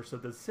stronger, so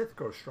the Sith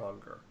grows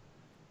stronger.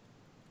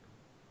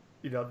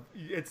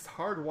 It's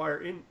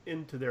hardwired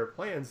into their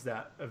plans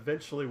that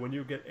eventually when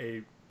you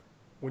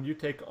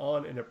take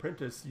on an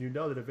apprentice,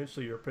 that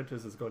eventually your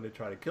apprentice is going to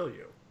try to kill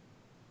you.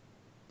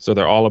 So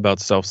they're all about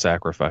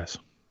self-sacrifice.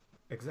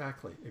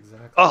 Exactly.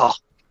 Oh,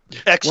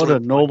 excellent.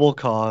 What a noble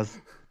cause.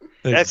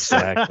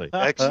 Exactly.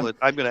 Excellent.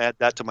 I'm going to add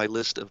that to my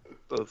list of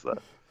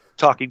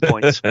talking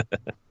points.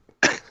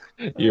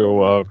 You're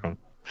welcome.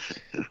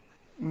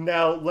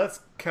 Now, let's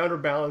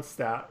counterbalance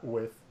that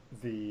with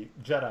the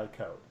Jedi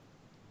Code.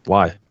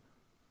 Why?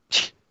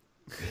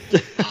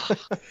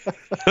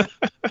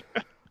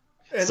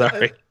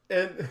 Sorry.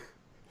 And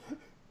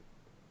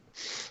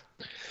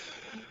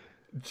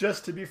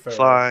just to be fair.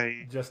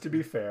 Fine.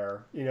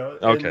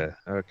 Okay.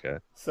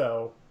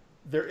 So,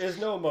 there is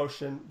no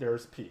emotion,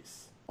 there's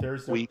peace. There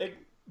is no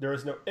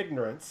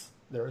ignorance,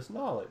 there is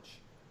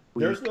knowledge.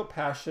 Weak. There is no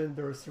passion,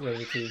 there is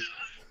serenity.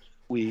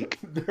 Weak.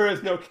 There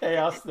is no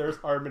chaos, there is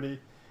harmony.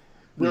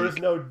 There is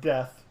no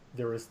death,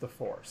 there is the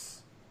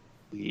Force.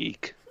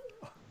 Weak.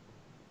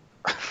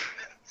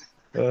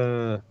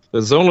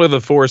 There's only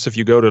the Force if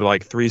you go to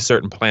like 3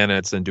 certain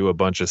planets and do a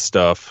bunch of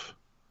stuff,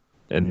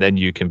 and then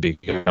you can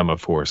become a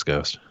Force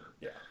ghost.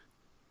 Yeah,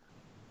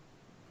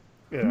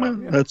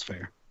 that's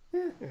fair.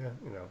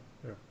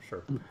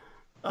 Sure.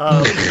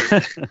 I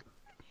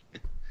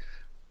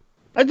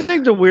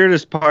think the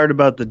weirdest part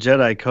about the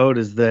Jedi Code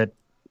is that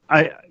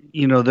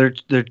they're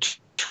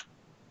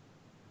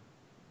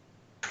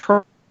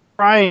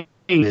trying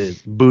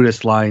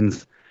Buddhist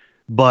lines,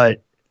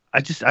 but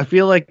I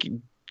feel like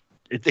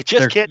they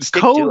just can't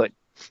stick to it.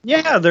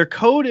 Yeah, their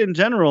code in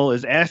general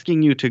is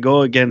asking you to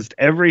go against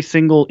every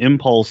single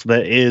impulse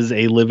that is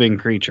a living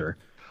creature.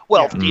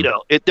 Well,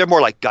 they're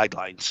more like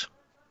guidelines.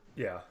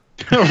 Yeah.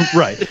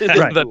 right.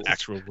 The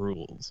actual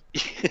rules.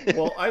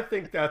 Well, I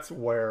think that's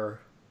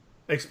where,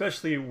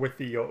 especially with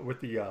the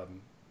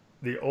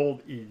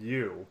old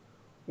EU,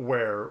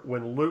 where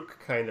when Luke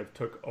kind of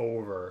took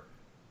over,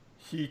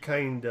 he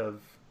kind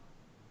of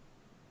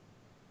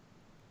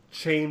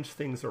changed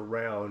things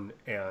around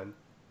and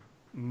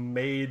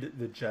made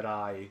the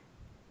Jedi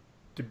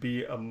to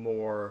be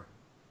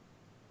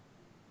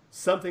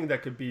something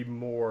that could be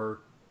more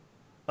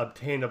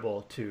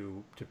obtainable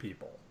to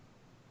people.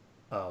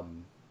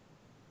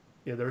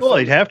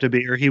 He'd have to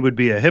be, or he would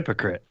be a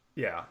hypocrite.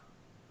 Yeah.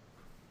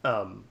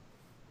 Something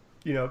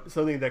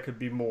that could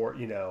be more,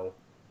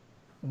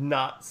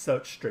 not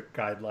such strict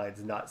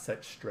guidelines, not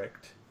such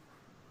strict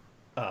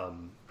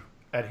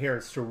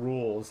adherence to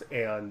rules,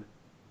 and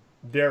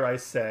dare I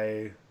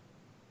say,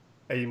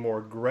 a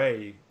more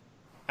gray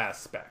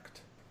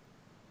aspect.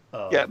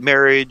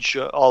 Marriage,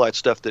 all that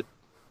stuff that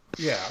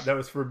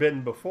was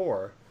forbidden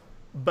before.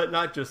 But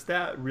not just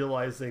that,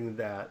 realizing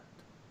that,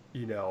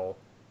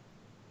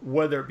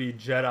 whether it be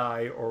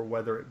Jedi or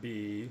whether it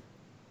be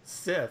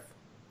Sith,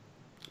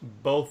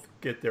 both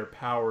get their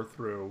power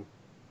through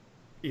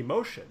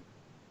emotion.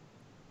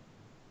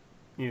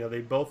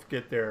 They both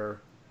get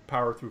their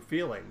power through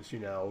feelings.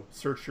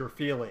 Search your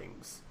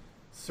feelings,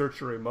 search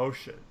your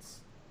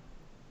emotions.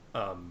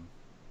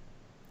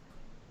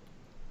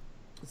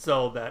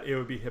 So that it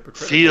would be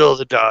hypocritical. Feel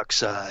the dark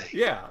side.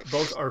 Yeah,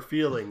 both are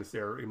feelings,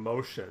 they're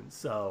emotions.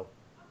 So,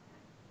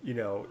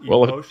 Well,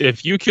 emotion,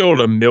 if you killed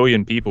 1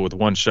 million people with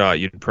one shot,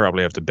 you'd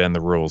probably have to bend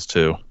the rules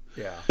too.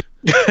 yeah,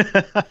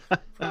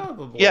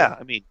 probably. Yeah,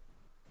 I mean,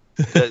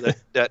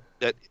 that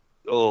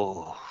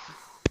oh.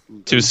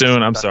 Too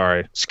soon. I'm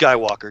sorry.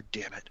 Skywalker,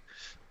 damn it.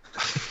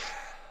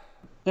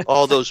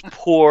 All those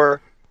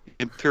poor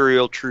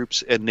Imperial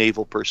troops and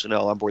naval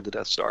personnel on board the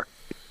Death Star.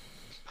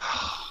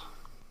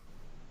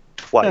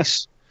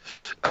 Twice.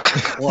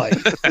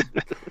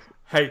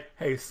 Hey,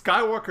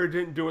 Skywalker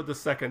didn't do it the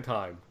second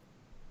time.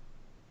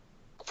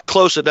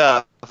 Close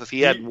enough. If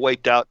he hadn't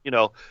wiped out,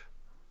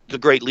 the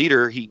great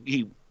leader,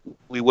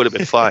 we would have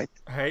been fine.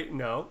 Hey,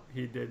 no,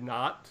 he did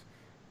not.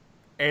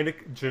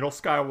 General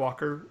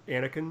Skywalker,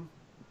 Anakin,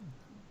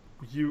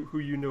 who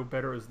you know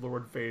better as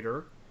Lord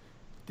Vader,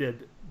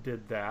 did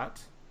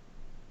that.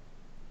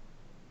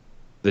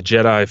 The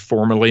Jedi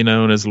formerly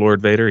known as Lord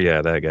Vader?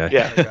 Yeah, that guy.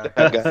 Yeah, that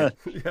guy.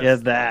 Yes. Yeah,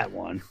 that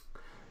one.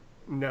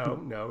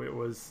 No, it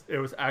was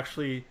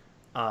actually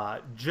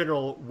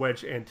General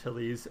Wedge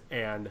Antilles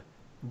and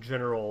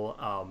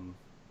General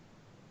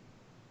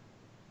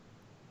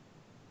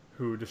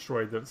who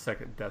destroyed the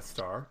second Death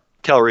Star.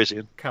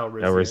 Calrissian.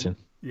 Calrissian.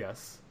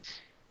 Yes.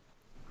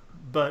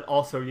 But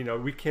also,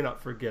 we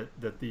cannot forget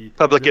that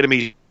Public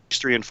Enemies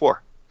 3 and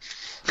 4.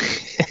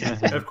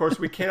 And of course,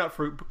 we cannot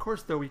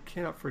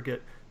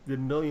forget the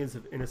millions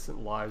of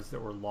innocent lives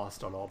that were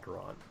lost on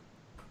Alderaan.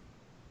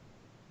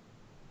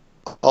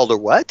 Alder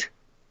what?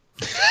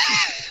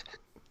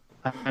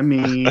 I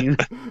mean,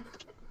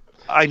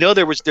 I know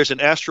there's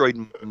an asteroid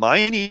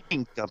mining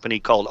company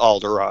called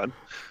Alderaan.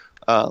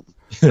 I'm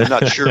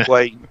not sure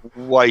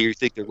why you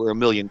think there were 1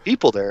 million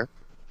people there.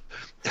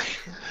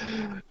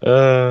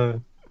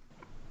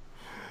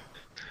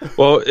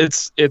 Well,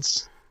 it's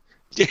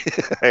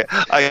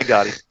I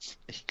got it.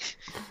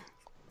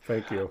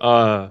 Thank you.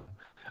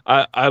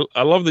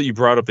 I love that you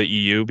brought up the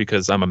EU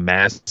because I'm a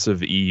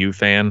massive EU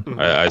fan. Mhm.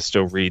 I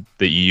still read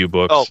the EU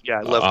books. Oh yeah,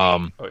 I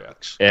love Oh yeah.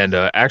 And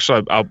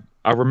actually,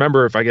 I'll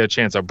remember if I get a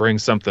chance. I'll bring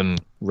something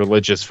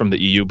religious from the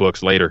EU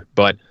books later.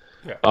 But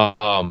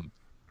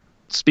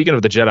speaking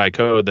of the Jedi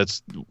Code,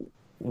 that's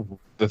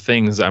the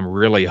things I'm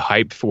really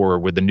hyped for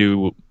with the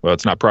new. Well,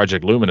 it's not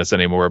Project Luminous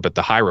anymore, but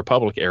the High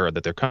Republic era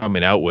that they're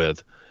coming out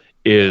with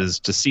is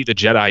to see the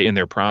Jedi in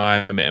their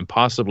prime and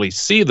possibly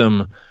see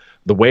them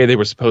the way they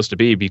were supposed to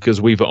be,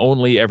 because we've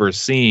only ever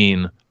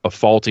seen a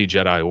faulty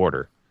Jedi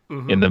Order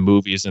in the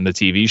movies and the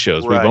TV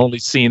shows. Right. We've only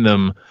seen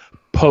them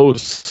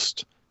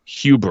post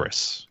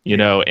hubris,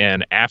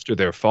 and after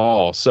their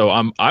fall. So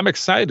I'm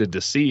excited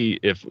to see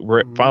if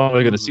we're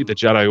finally going to see the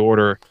Jedi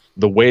Order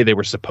the way they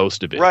were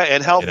supposed to be. Right,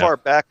 and how far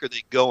back are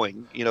they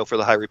going, for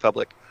the High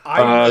Republic?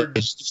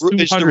 It's Is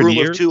the 200 rule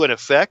years. of two in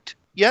effect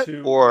yet?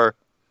 Or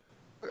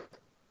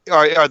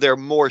are there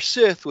more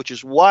Sith, which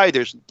is why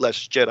there's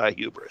less Jedi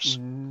hubris?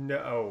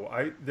 No,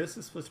 this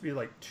is supposed to be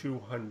like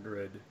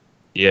 200.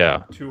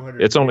 Yeah.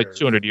 200. It's only years.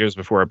 200 years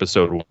before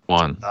Episode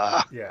 1.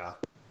 Yeah.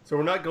 So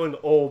we're not going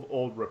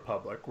old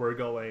Republic. We're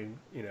going,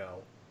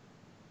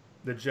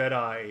 the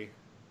Jedi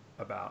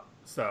about.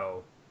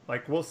 So,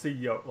 we'll see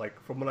Yoda.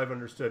 From what I've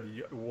understood,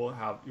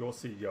 you'll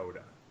see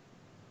Yoda.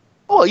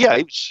 Oh yeah,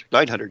 he was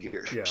 900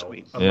 years. I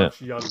mean,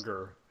 Much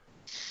younger,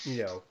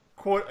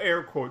 quote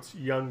air quotes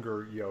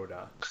younger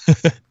Yoda.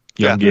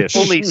 Youngish.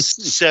 only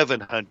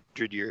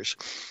 700 years.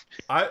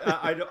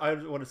 I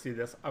want to see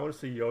this. I want to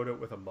see Yoda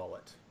with a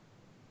mullet.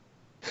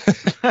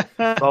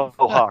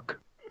 Mohawk.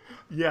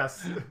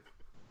 Yes.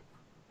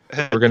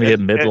 We're going to get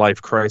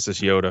midlife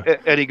crisis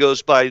Yoda. And he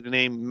goes by the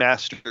name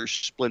Master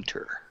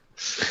Splinter.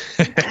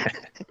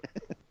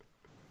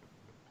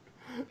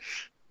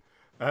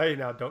 Hey,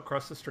 now don't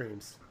cross the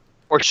streams.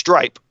 Or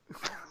Stripe.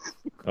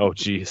 Oh,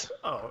 jeez.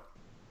 Oh,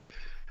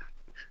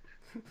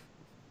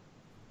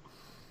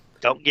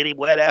 Don't get him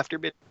wet after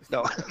midnight.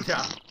 No.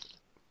 yeah.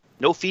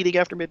 No feeding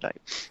after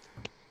midnight.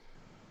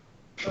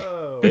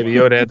 Oh, Baby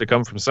Yoda had to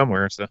come from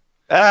somewhere. So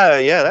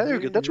Yeah,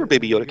 that's where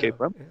Baby Yoda came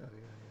from. Yeah.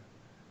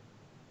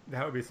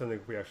 That would be something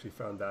if we actually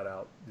found that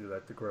out,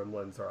 that the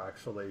Gremlins are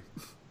actually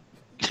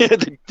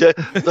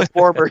the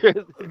former,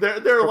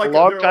 they're like a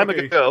long they're time like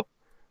ago.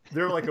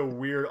 They're like a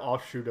weird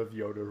offshoot of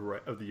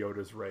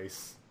Yoda's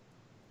race.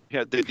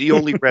 Yeah, the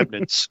only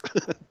remnants.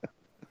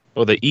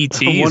 well, the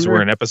ETs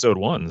were in Episode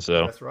 1,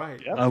 so That's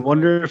right. Yeah. I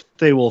wonder if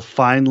they will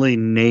finally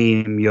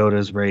name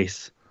Yoda's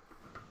race.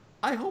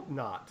 I hope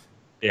not.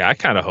 yeah, I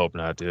kind of hope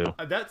not, too.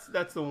 That's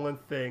the one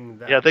thing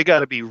that. Yeah, they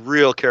got to be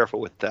real careful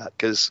with that,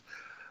 because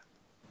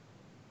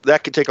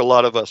that could take a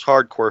lot of us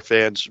hardcore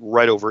fans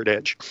right over an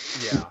edge.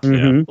 Yeah.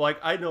 Mhm. Like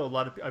I know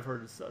I've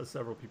heard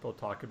several people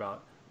talk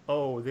about, they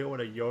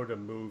want a Yoda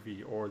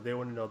movie or they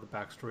want to know the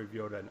backstory of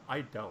Yoda, and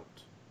I don't.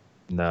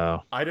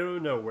 No. I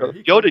don't know where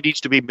he Yoda needs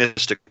to be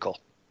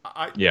mystical.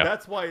 Yeah.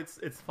 That's why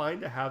it's fine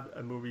to have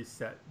a movie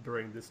set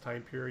during this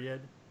time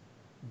period,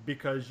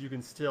 because you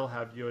can still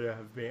have Yoda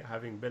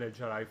having been a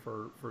Jedi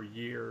for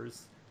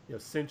years,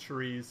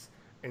 centuries,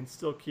 and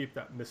still keep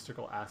that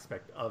mystical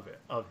aspect of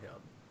him.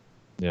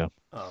 Yeah.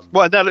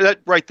 Well, that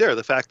right there,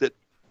 the fact that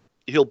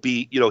he'll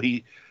be,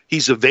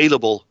 he's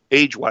available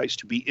age-wise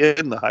to be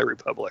in the High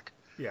Republic.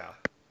 Yeah.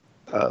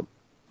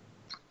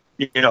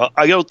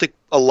 I don't think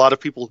a lot of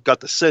people got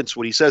the sense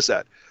when he says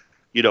that.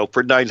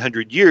 For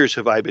 900 years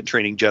have I been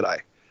training Jedi.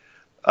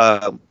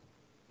 Yeah.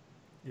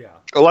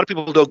 A lot of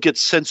people don't get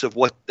sense of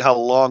how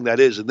long that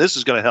is, and this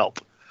is going to help.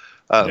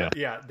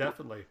 Yeah,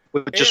 definitely.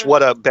 With just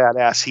what a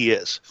badass he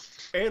is.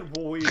 And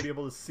will we be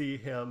able to see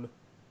him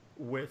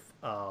with,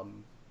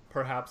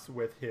 perhaps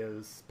with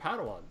his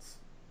Padawans?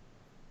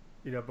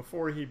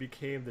 Before he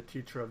became the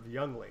teacher of the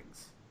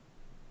younglings.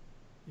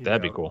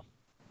 That'd be cool.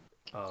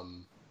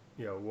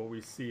 Will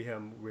we see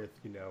him with,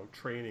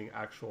 training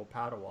actual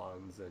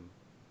Padawans and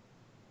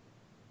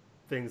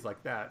things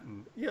like that?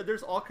 And,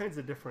 there's all kinds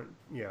of different,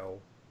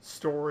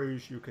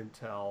 stories you can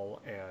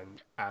tell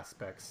and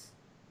aspects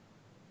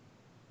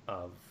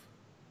of.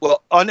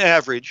 Well, on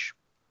average,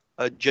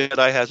 a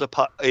Jedi has a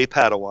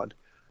Padawan.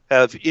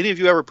 Have any of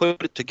you ever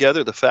put it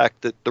together, the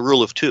fact that the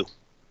rule of two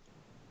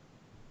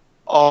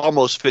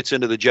almost fits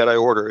into the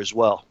Jedi Order as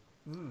well?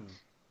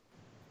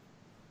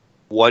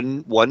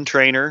 One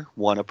trainer,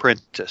 one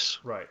apprentice.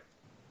 Right.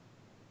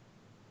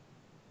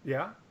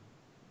 Yeah.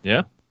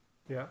 Yeah.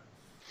 Yeah.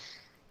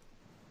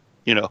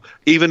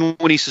 Even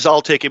when he says,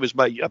 "I'll take him as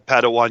my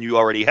Padawan you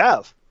already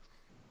have."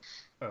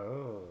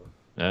 Oh.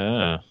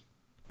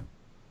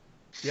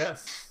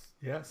 Yes.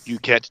 You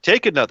can't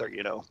take another,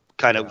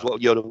 kind of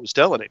what Yoda was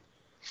telling him.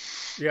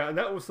 Yeah, and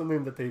that was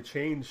something that they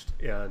changed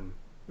in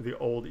the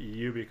old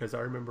EU, because I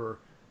remember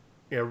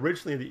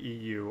originally in the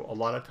EU, a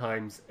lot of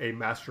times a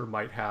master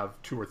might have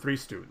 2 or 3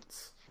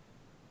 students.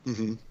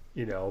 Mm-hmm.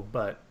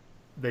 But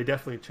they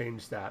definitely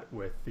changed that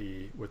with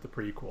the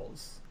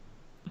prequels.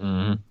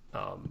 Mm-hmm.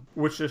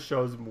 Which just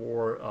shows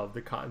more of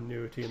the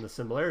continuity and the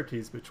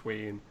similarities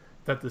between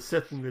that the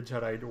Sith and the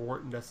Jedi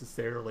weren't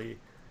necessarily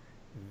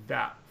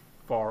that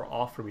far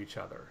off from each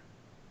other.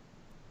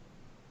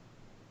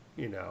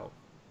 And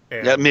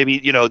Yeah, maybe,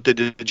 did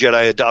the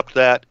Jedi adopt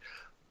that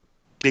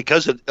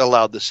because it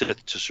allowed the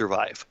Sith to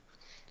survive?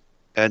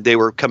 And they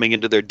were coming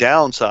into their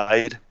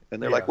downside,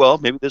 and they're like, well,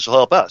 maybe this will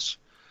help us,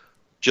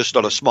 just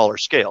on a smaller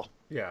scale.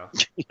 Yeah.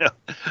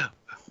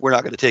 We're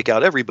not going to take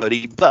out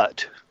everybody,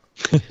 but...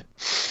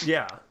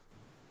 Yeah.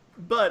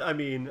 But, I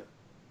mean,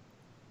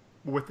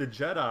 with the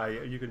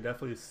Jedi, you can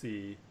definitely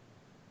see...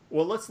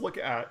 Well, let's look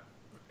at...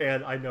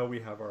 And I know we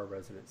have our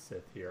resident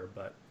Sith here,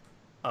 but...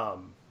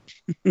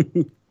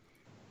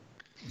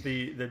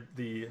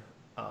 the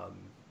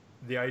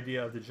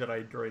idea of the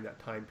Jedi during that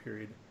time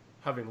period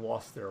having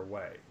lost their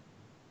way,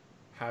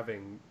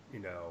 having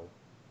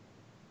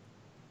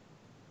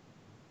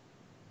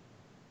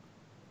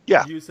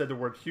you said the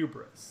word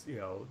hubris,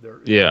 their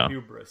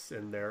hubris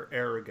and their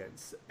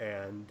arrogance,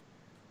 and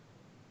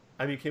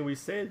I mean, can we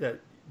say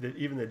that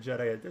even the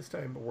Jedi at this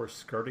time were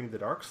skirting the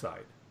dark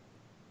side?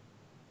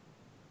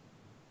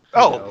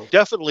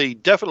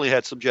 Definitely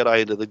had some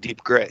Jedi into the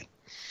deep gray.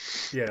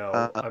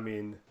 I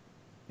mean,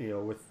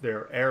 with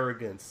their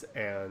arrogance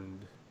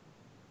and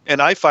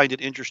I find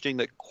it interesting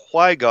that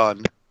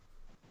Qui-Gon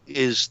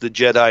is the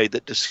Jedi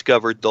that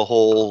discovered the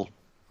whole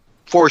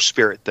Force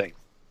spirit thing.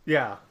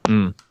 Yeah.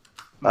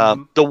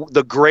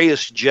 The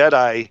grayest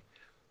Jedi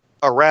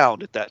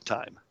around at that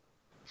time.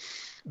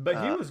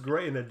 But he was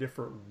gray in a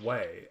different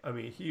way. I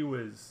mean, he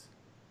was.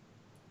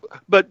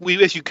 But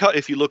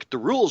if you look at the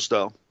rules,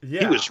 though,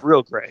 he was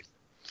real gray.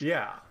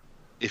 Yeah.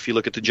 If you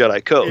look at the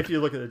Jedi Code. If you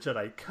look at the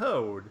Jedi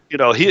Code.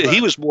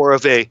 He was more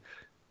of a,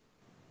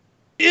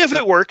 if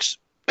it works.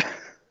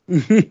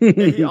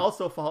 He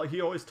also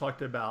he always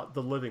talked about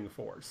the living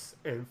force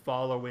and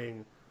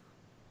following,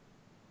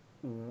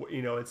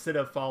 instead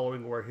of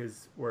following where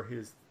his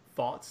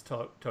thoughts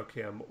took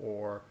him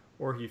or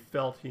he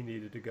felt he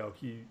needed to go,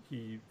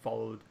 he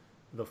followed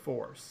the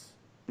force.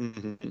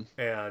 Mm-hmm.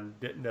 And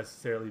didn't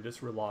necessarily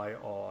just rely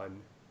on,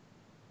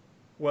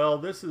 well,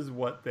 this is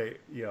what the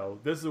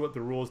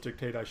rules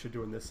dictate I should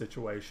do in this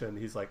situation.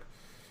 He's like,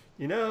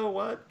 you know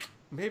what?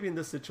 Maybe in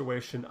this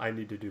situation I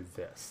need to do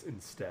this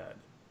instead.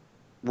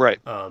 Right.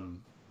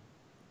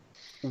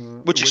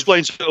 Which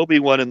explains to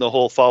Obi-Wan and the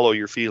whole follow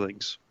your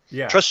feelings.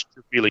 Yeah. Trust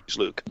your feelings,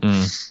 Luke.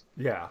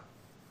 Yeah.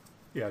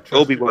 Yeah.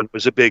 Obi-Wan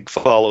was a big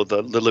follow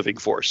the living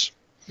force.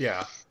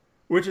 Yeah.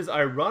 Which is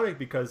ironic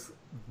because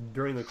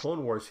during the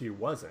Clone Wars he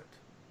wasn't.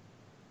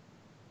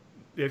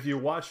 If you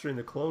watch during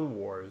the Clone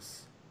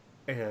Wars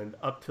and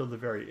up till the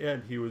very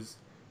end, he was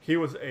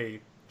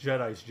a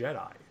Jedi's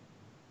Jedi.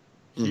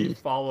 He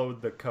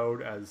followed the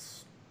code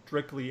as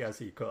strictly as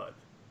he could.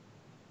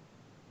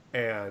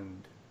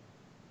 And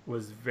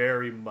was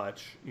very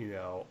much,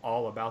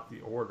 all about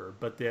the order.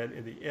 But then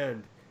in the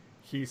end,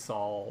 he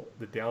saw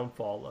the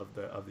downfall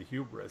of the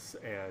hubris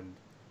and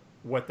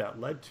what that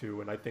led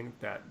to, and I think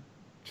that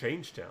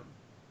changed him.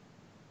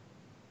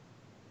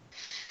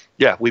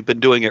 Yeah, we've been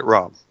doing it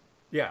wrong.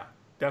 Yeah,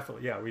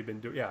 definitely. Yeah, we've been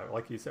doing. Yeah,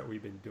 like you said,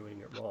 we've been doing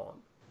it wrong.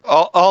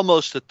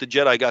 Almost that the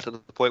Jedi got to the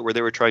point where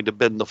they were trying to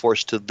bend the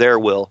Force to their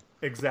will.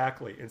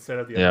 Exactly. Instead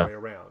of the Yeah. other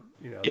way around.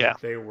 You know, Yeah.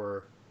 they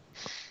were.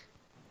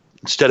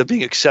 Instead of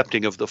being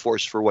accepting of the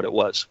Force for what it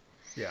was.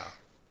 Yeah.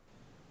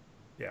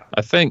 Yeah.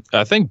 I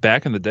think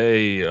back in the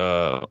day,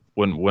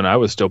 when I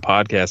was still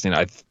podcasting,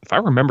 if I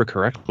remember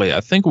correctly,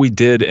 I think we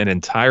did an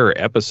entire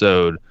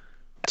episode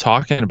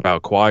talking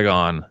about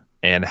Qui-Gon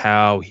and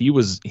how he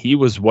was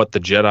what the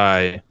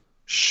Jedi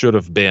should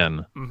have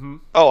been. Mm-hmm.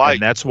 Oh,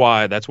 And that's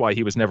why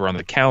he was never on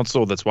the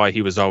council. That's why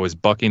he was always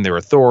bucking their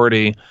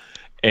authority.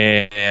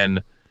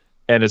 And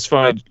it's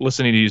fun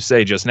listening to you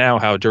say just now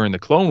how during the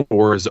Clone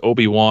Wars,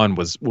 Obi-Wan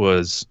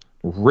was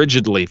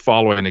rigidly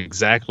following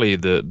exactly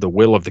the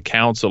will of the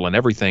council and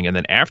everything, and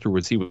then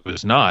afterwards he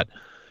was not.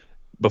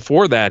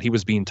 Before that, he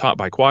was being taught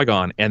by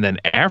Qui-Gon, and then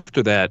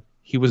after that,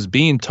 he was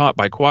being taught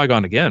by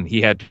Qui-Gon again.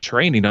 He had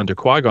training under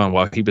Qui-Gon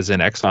while he was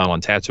in exile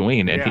on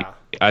Tatooine, and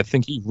I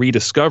think he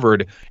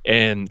rediscovered,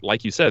 and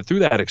like you said, through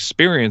that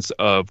experience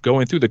of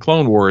going through the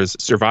Clone Wars,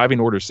 surviving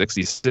Order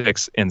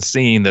 66, and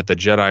seeing that the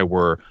Jedi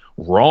were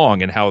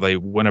wrong and how they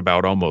went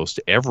about almost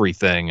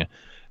everything,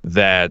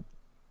 that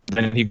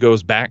then he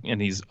goes back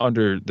and he's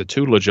under the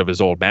tutelage of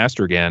his old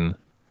master again,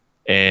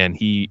 and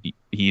he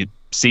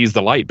sees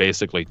the light,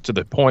 basically, to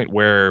the point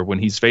where when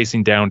he's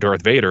facing down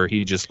Darth Vader,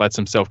 he just lets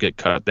himself get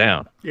cut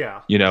down.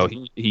 Yeah. You know,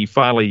 he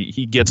finally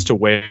gets to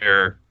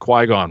where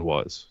Qui-Gon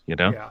was, you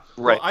know? Yeah.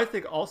 Right. Well, I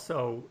think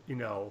also, you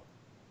know,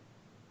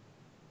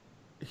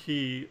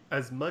 he,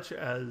 as much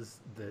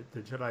as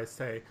the Jedi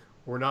say,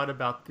 we're not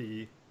about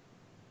the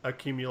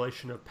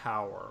accumulation of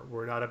power.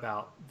 We're not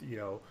about, you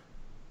know,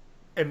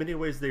 in many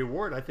ways they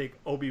weren't. I think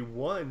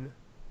Obi-Wan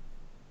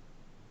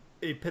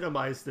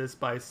epitomized this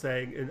by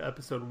saying in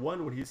episode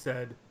 1 when he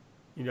said,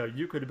 you know,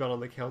 you could have been on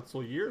the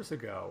council years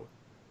ago,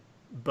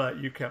 but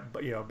you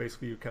kept, you know,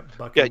 basically you kept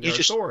bucking their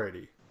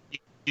authority.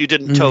 You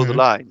didn't toe the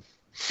line.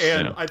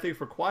 And Yeah. I think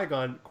for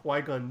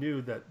Qui-Gon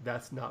knew that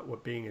that's not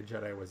what being a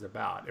Jedi was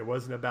about. It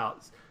wasn't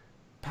about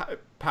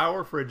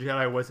power for a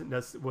Jedi.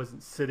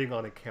 Wasn't sitting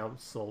on a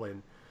council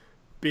and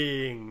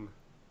being.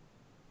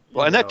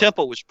 Well, and that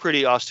temple was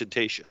pretty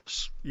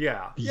ostentatious.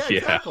 Yeah, Yeah.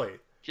 exactly.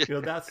 You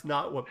know, that's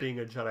not what being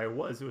a Jedi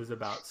was. It was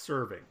about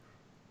serving.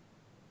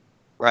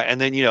 Right,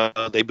 and then, you know,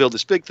 they build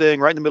this big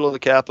thing right in the middle of the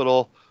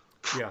Capitol.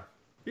 Yeah,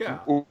 yeah,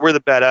 We're the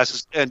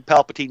badasses. And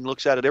Palpatine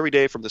looks at it every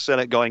day from the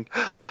Senate going,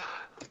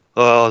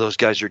 oh, those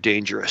guys are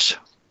dangerous.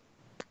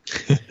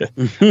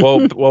 well,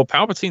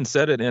 Palpatine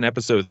said it in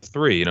episode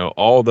 3, you know,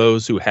 all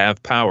those who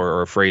have power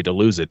are afraid to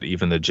lose it,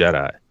 even the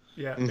Jedi.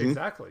 yeah, Mhm.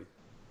 exactly.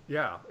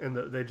 Yeah, and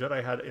the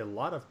Jedi had a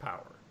lot of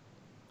power.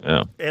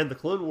 Yeah. And the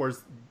Clone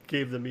Wars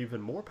gave them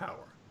even more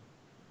power.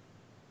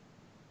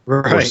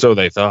 Or Right. so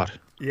they thought.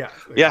 Yeah.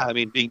 Yeah, I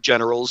mean, being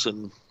generals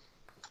and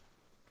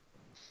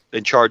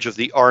in charge of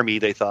the army,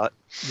 they thought.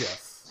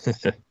 Yes.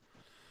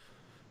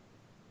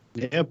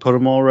 Yeah, put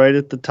them all right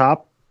at the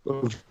top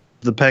of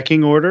the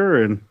pecking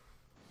order, and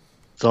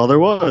that's all there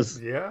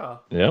was. Yeah.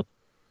 Yep.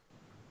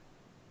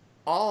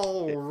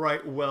 All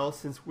right. Well,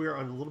 since we're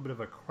on a little bit of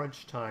a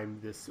crunch time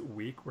this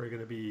week, we're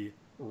going to be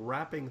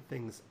wrapping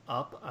things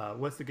up.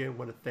 Once again,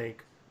 want to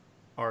thank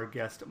our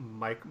guest,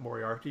 Mike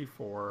Moriarty,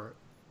 for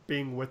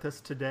being with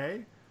us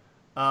today.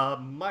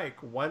 Mike,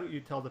 why don't you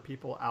tell the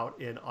people out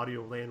in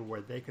Audio Land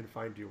where they can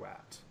find you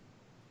at?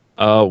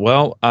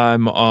 Well,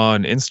 I'm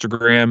on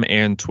Instagram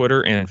and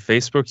Twitter and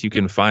Facebook. You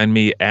can find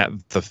me at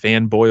The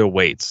Fanboy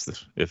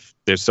Awaits. If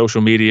there's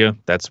social media,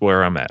 that's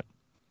where I'm at.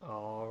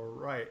 All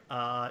right.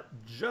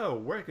 Joe,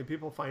 where can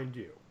people find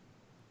you?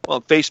 Well,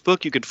 on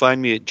Facebook, you can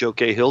find me at Joe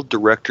Cahill,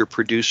 director,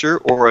 producer,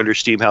 or under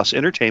Steamhouse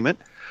Entertainment.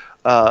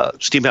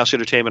 Steamhouse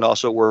Entertainment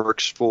also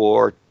works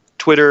for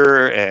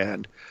Twitter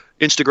and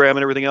Instagram and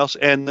everything else.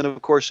 And then,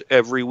 of course,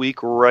 every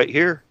week right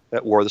here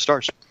at War of the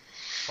Stars.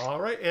 All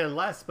right. And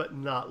last but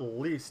not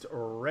least,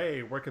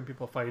 Ray, where can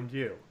people find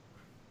you?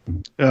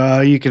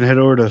 You can head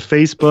over to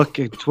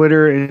Facebook,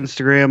 Twitter,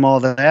 Instagram, all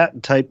that.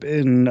 And type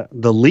in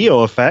the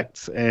Leo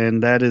Effects,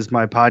 and that is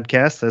my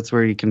podcast. That's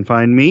where you can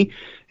find me.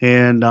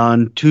 And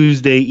on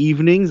Tuesday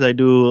evenings, I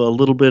do a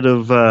little bit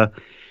of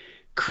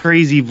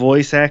crazy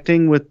voice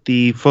acting with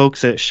the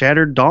folks at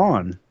Shattered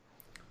Dawn.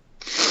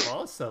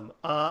 Awesome.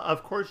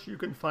 Of course, you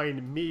can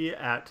find me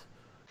at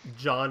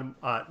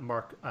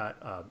Mark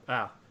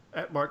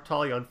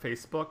Tolley on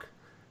Facebook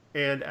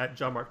and at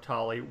John Mark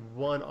Tolley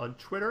 1 on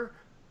Twitter.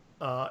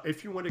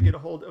 If you want to get a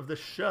hold of the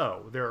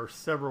show, there are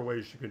several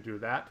ways you can do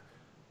that.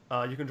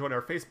 You can join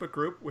our Facebook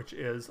group, which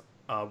is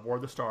War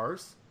of the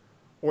Stars,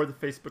 or the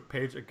Facebook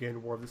page,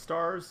 again, War of the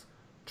Stars.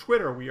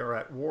 Twitter, we are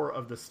at War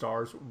of the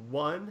Stars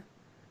 1.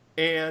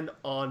 And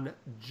on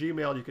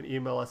Gmail, you can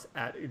email us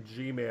at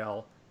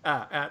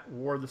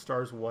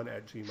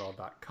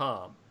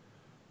warofthestars1@gmail.com.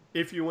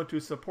 If you want to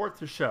support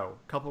the show,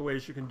 a couple of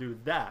ways you can do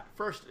that.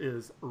 First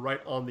is right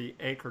on the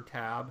Anchor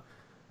tab.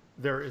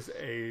 There is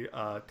a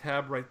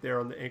tab right there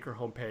on the Anchor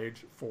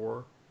homepage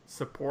for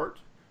support.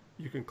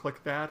 You can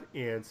click that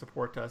and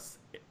support us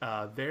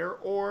there,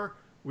 or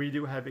we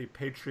do have a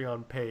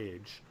Patreon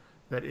page.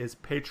 That is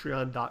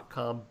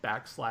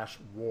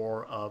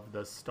patreon.com/War of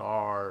the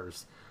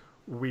Stars.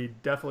 We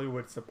definitely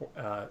would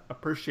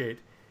appreciate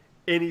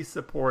any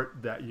support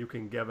that you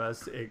can give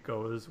us. It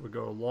would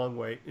go a long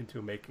way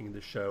into making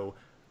the show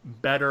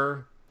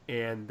better,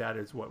 and that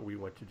is what we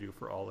want to do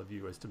for all of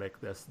you, is to make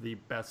this the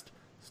best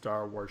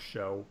Star Wars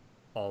show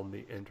on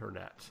the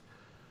internet.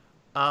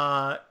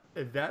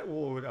 That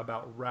will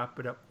about wrap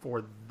it up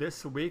for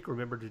this week.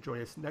 Remember to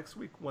join us next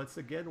week once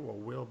again, where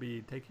we'll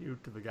be taking you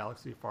to the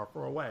galaxy far,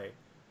 far away.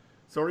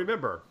 So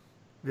remember,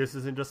 this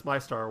isn't just my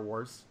Star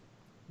Wars.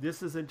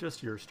 This isn't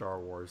just your Star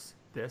Wars.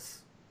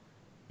 This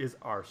is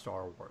our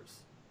Star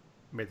Wars.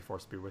 May the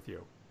Force be with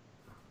you.